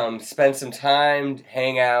get to come spend some time,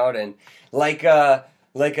 hang out, and like a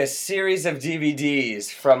series of DVDs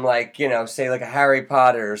from say like a Harry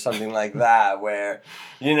Potter or something like that, where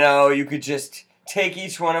you could just take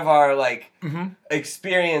each one of our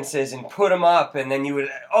experiences and put them up, and then you would,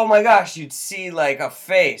 oh my gosh, you'd see like a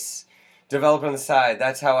face develop on the side.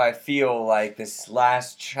 That's how I feel like this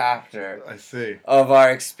last chapter I see. of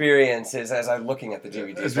our experiences as I'm looking at the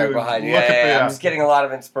DVDs As right you behind you. look at the, I'm just getting a lot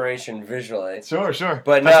of inspiration visually. Sure.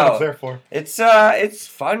 But That's what no. it's there for. It's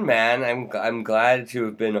fun, man. I'm glad to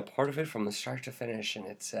have been a part of it from the start to finish, and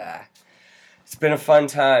it's been a fun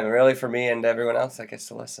time, really, for me and everyone else that gets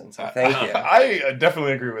to listen. So thank you. I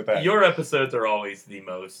definitely agree with that. Your episodes are always the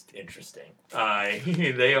most interesting.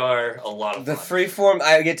 They are a lot of The fun. freeform,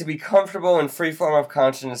 I get to be comfortable in freeform of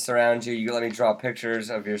consciousness around you. You let me draw pictures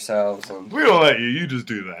of yourselves, and We don't let you. You just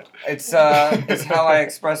do that. it's how I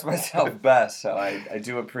express myself best. So I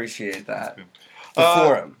do appreciate that. The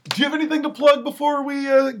forum. Do you have anything to plug before we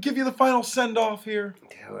give you the final send off here?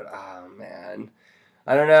 Dude, oh man,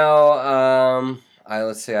 I don't know.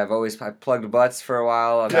 Let's see. I've plugged butts for a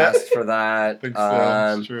while. I've asked for that. I think so.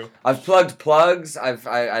 That's true. I've plugged plugs.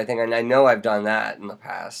 I know I've done that in the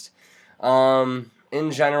past.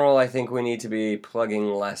 In general, I think we need to be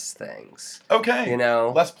plugging less things. Okay.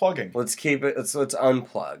 Less plugging. Let's keep it. Let's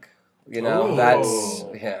unplug. Ooh. That's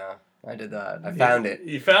yeah. I did that. I found it.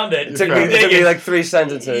 You found it. It took You me, found it took me Digging. like 3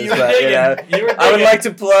 sentences, You were but digging. You were I would digging. like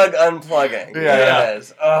to plug unplugging. Yeah. There it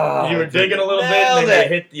is. Oh, You were digging a little bit, Nailed and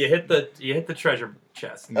then it. you hit the treasure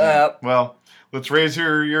chest. Well, let's raise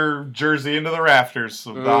your jersey into the rafters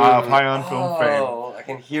of High on Film fame. Oh, I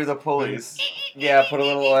can hear the pulleys. Yeah, put a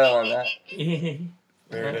little oil on that.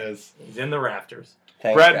 There it is. He's in the rafters.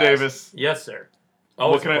 Thanks, Brad guys. Davis. Yes, sir. What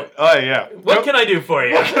Always can a I? plug. Oh yeah. What can I do for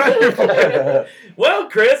you? What can I do for you? Well,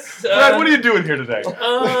 Chris. Brad, what are you doing here today?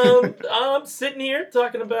 I'm sitting here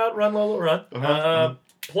talking about Run Lola Run. Uh-huh.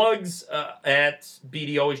 Plugs at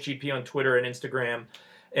BD Always GP on Twitter and Instagram,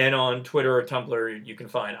 and on Twitter or Tumblr you can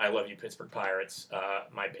find I Love You Pittsburgh Pirates,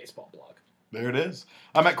 my baseball blog. There it is.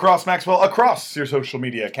 I'm at Cross Maxwell across your social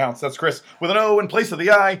media accounts. That's Chris with an O in place of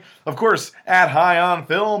the I. Of course, at High on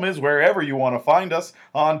Film is wherever you want to find us.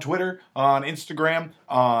 On Twitter, on Instagram,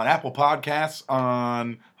 on Apple Podcasts,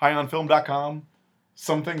 on highonfilm.com.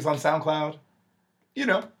 Some things on SoundCloud. You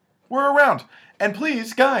know, we're around. And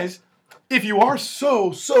please, guys, if you are so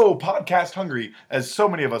podcast hungry, as so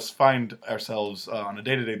many of us find ourselves on a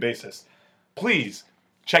day-to-day basis, please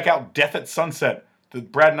check out Death at Sunset,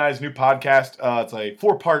 Brad and I's new podcast. It's a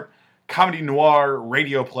 4-part comedy noir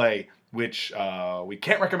radio play, which we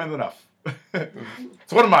can't recommend enough.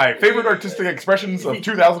 It's one of my favorite artistic expressions of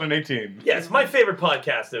 2018. Yeah, it's my favorite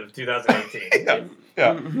podcast of 2018.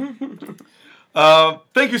 yeah.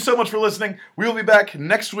 Thank you so much for listening. We will be back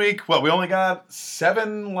next week. We only got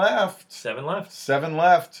 7 left. 7 left. 7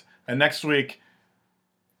 left. And next week,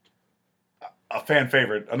 a fan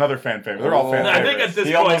favorite, another fan favorite. They're all fan I favorites. think at this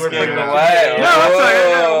He point almost we're gave pretty it much away. No, that's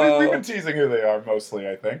Whoa. we've been teasing who they are mostly,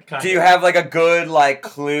 I think. Kind Do of. you have like a good like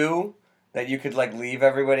clue that you could like leave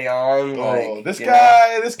everybody on? Oh, Like, this you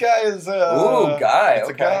guy is Ooh, guy, It's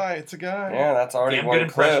okay. It's a guy. know? Yeah, that's already Damn one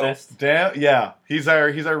good clue. impressionist. Damn, yeah. He's our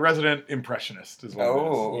resident impressionist is what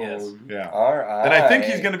Oh, Yes. it is. Yeah. all right. And I think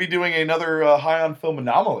he's going to be doing another High on Film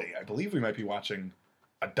anomaly. I believe we might be watching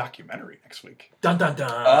a documentary next week. Dun dun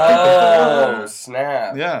dun. Oh,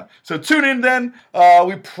 snap! Yeah. So tune in then.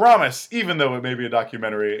 We promise, even though it may be a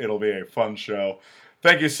documentary, it'll be a fun show.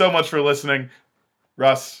 Thank you so much for listening.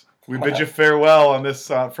 Russ, we bid you farewell on this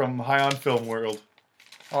from High on Film World.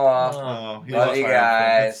 Aw. He Love loves you High on Film.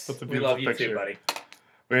 guys. That's a We beautiful love you picture. too, buddy.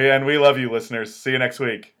 And we love you, listeners. See you next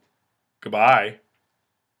week. Goodbye.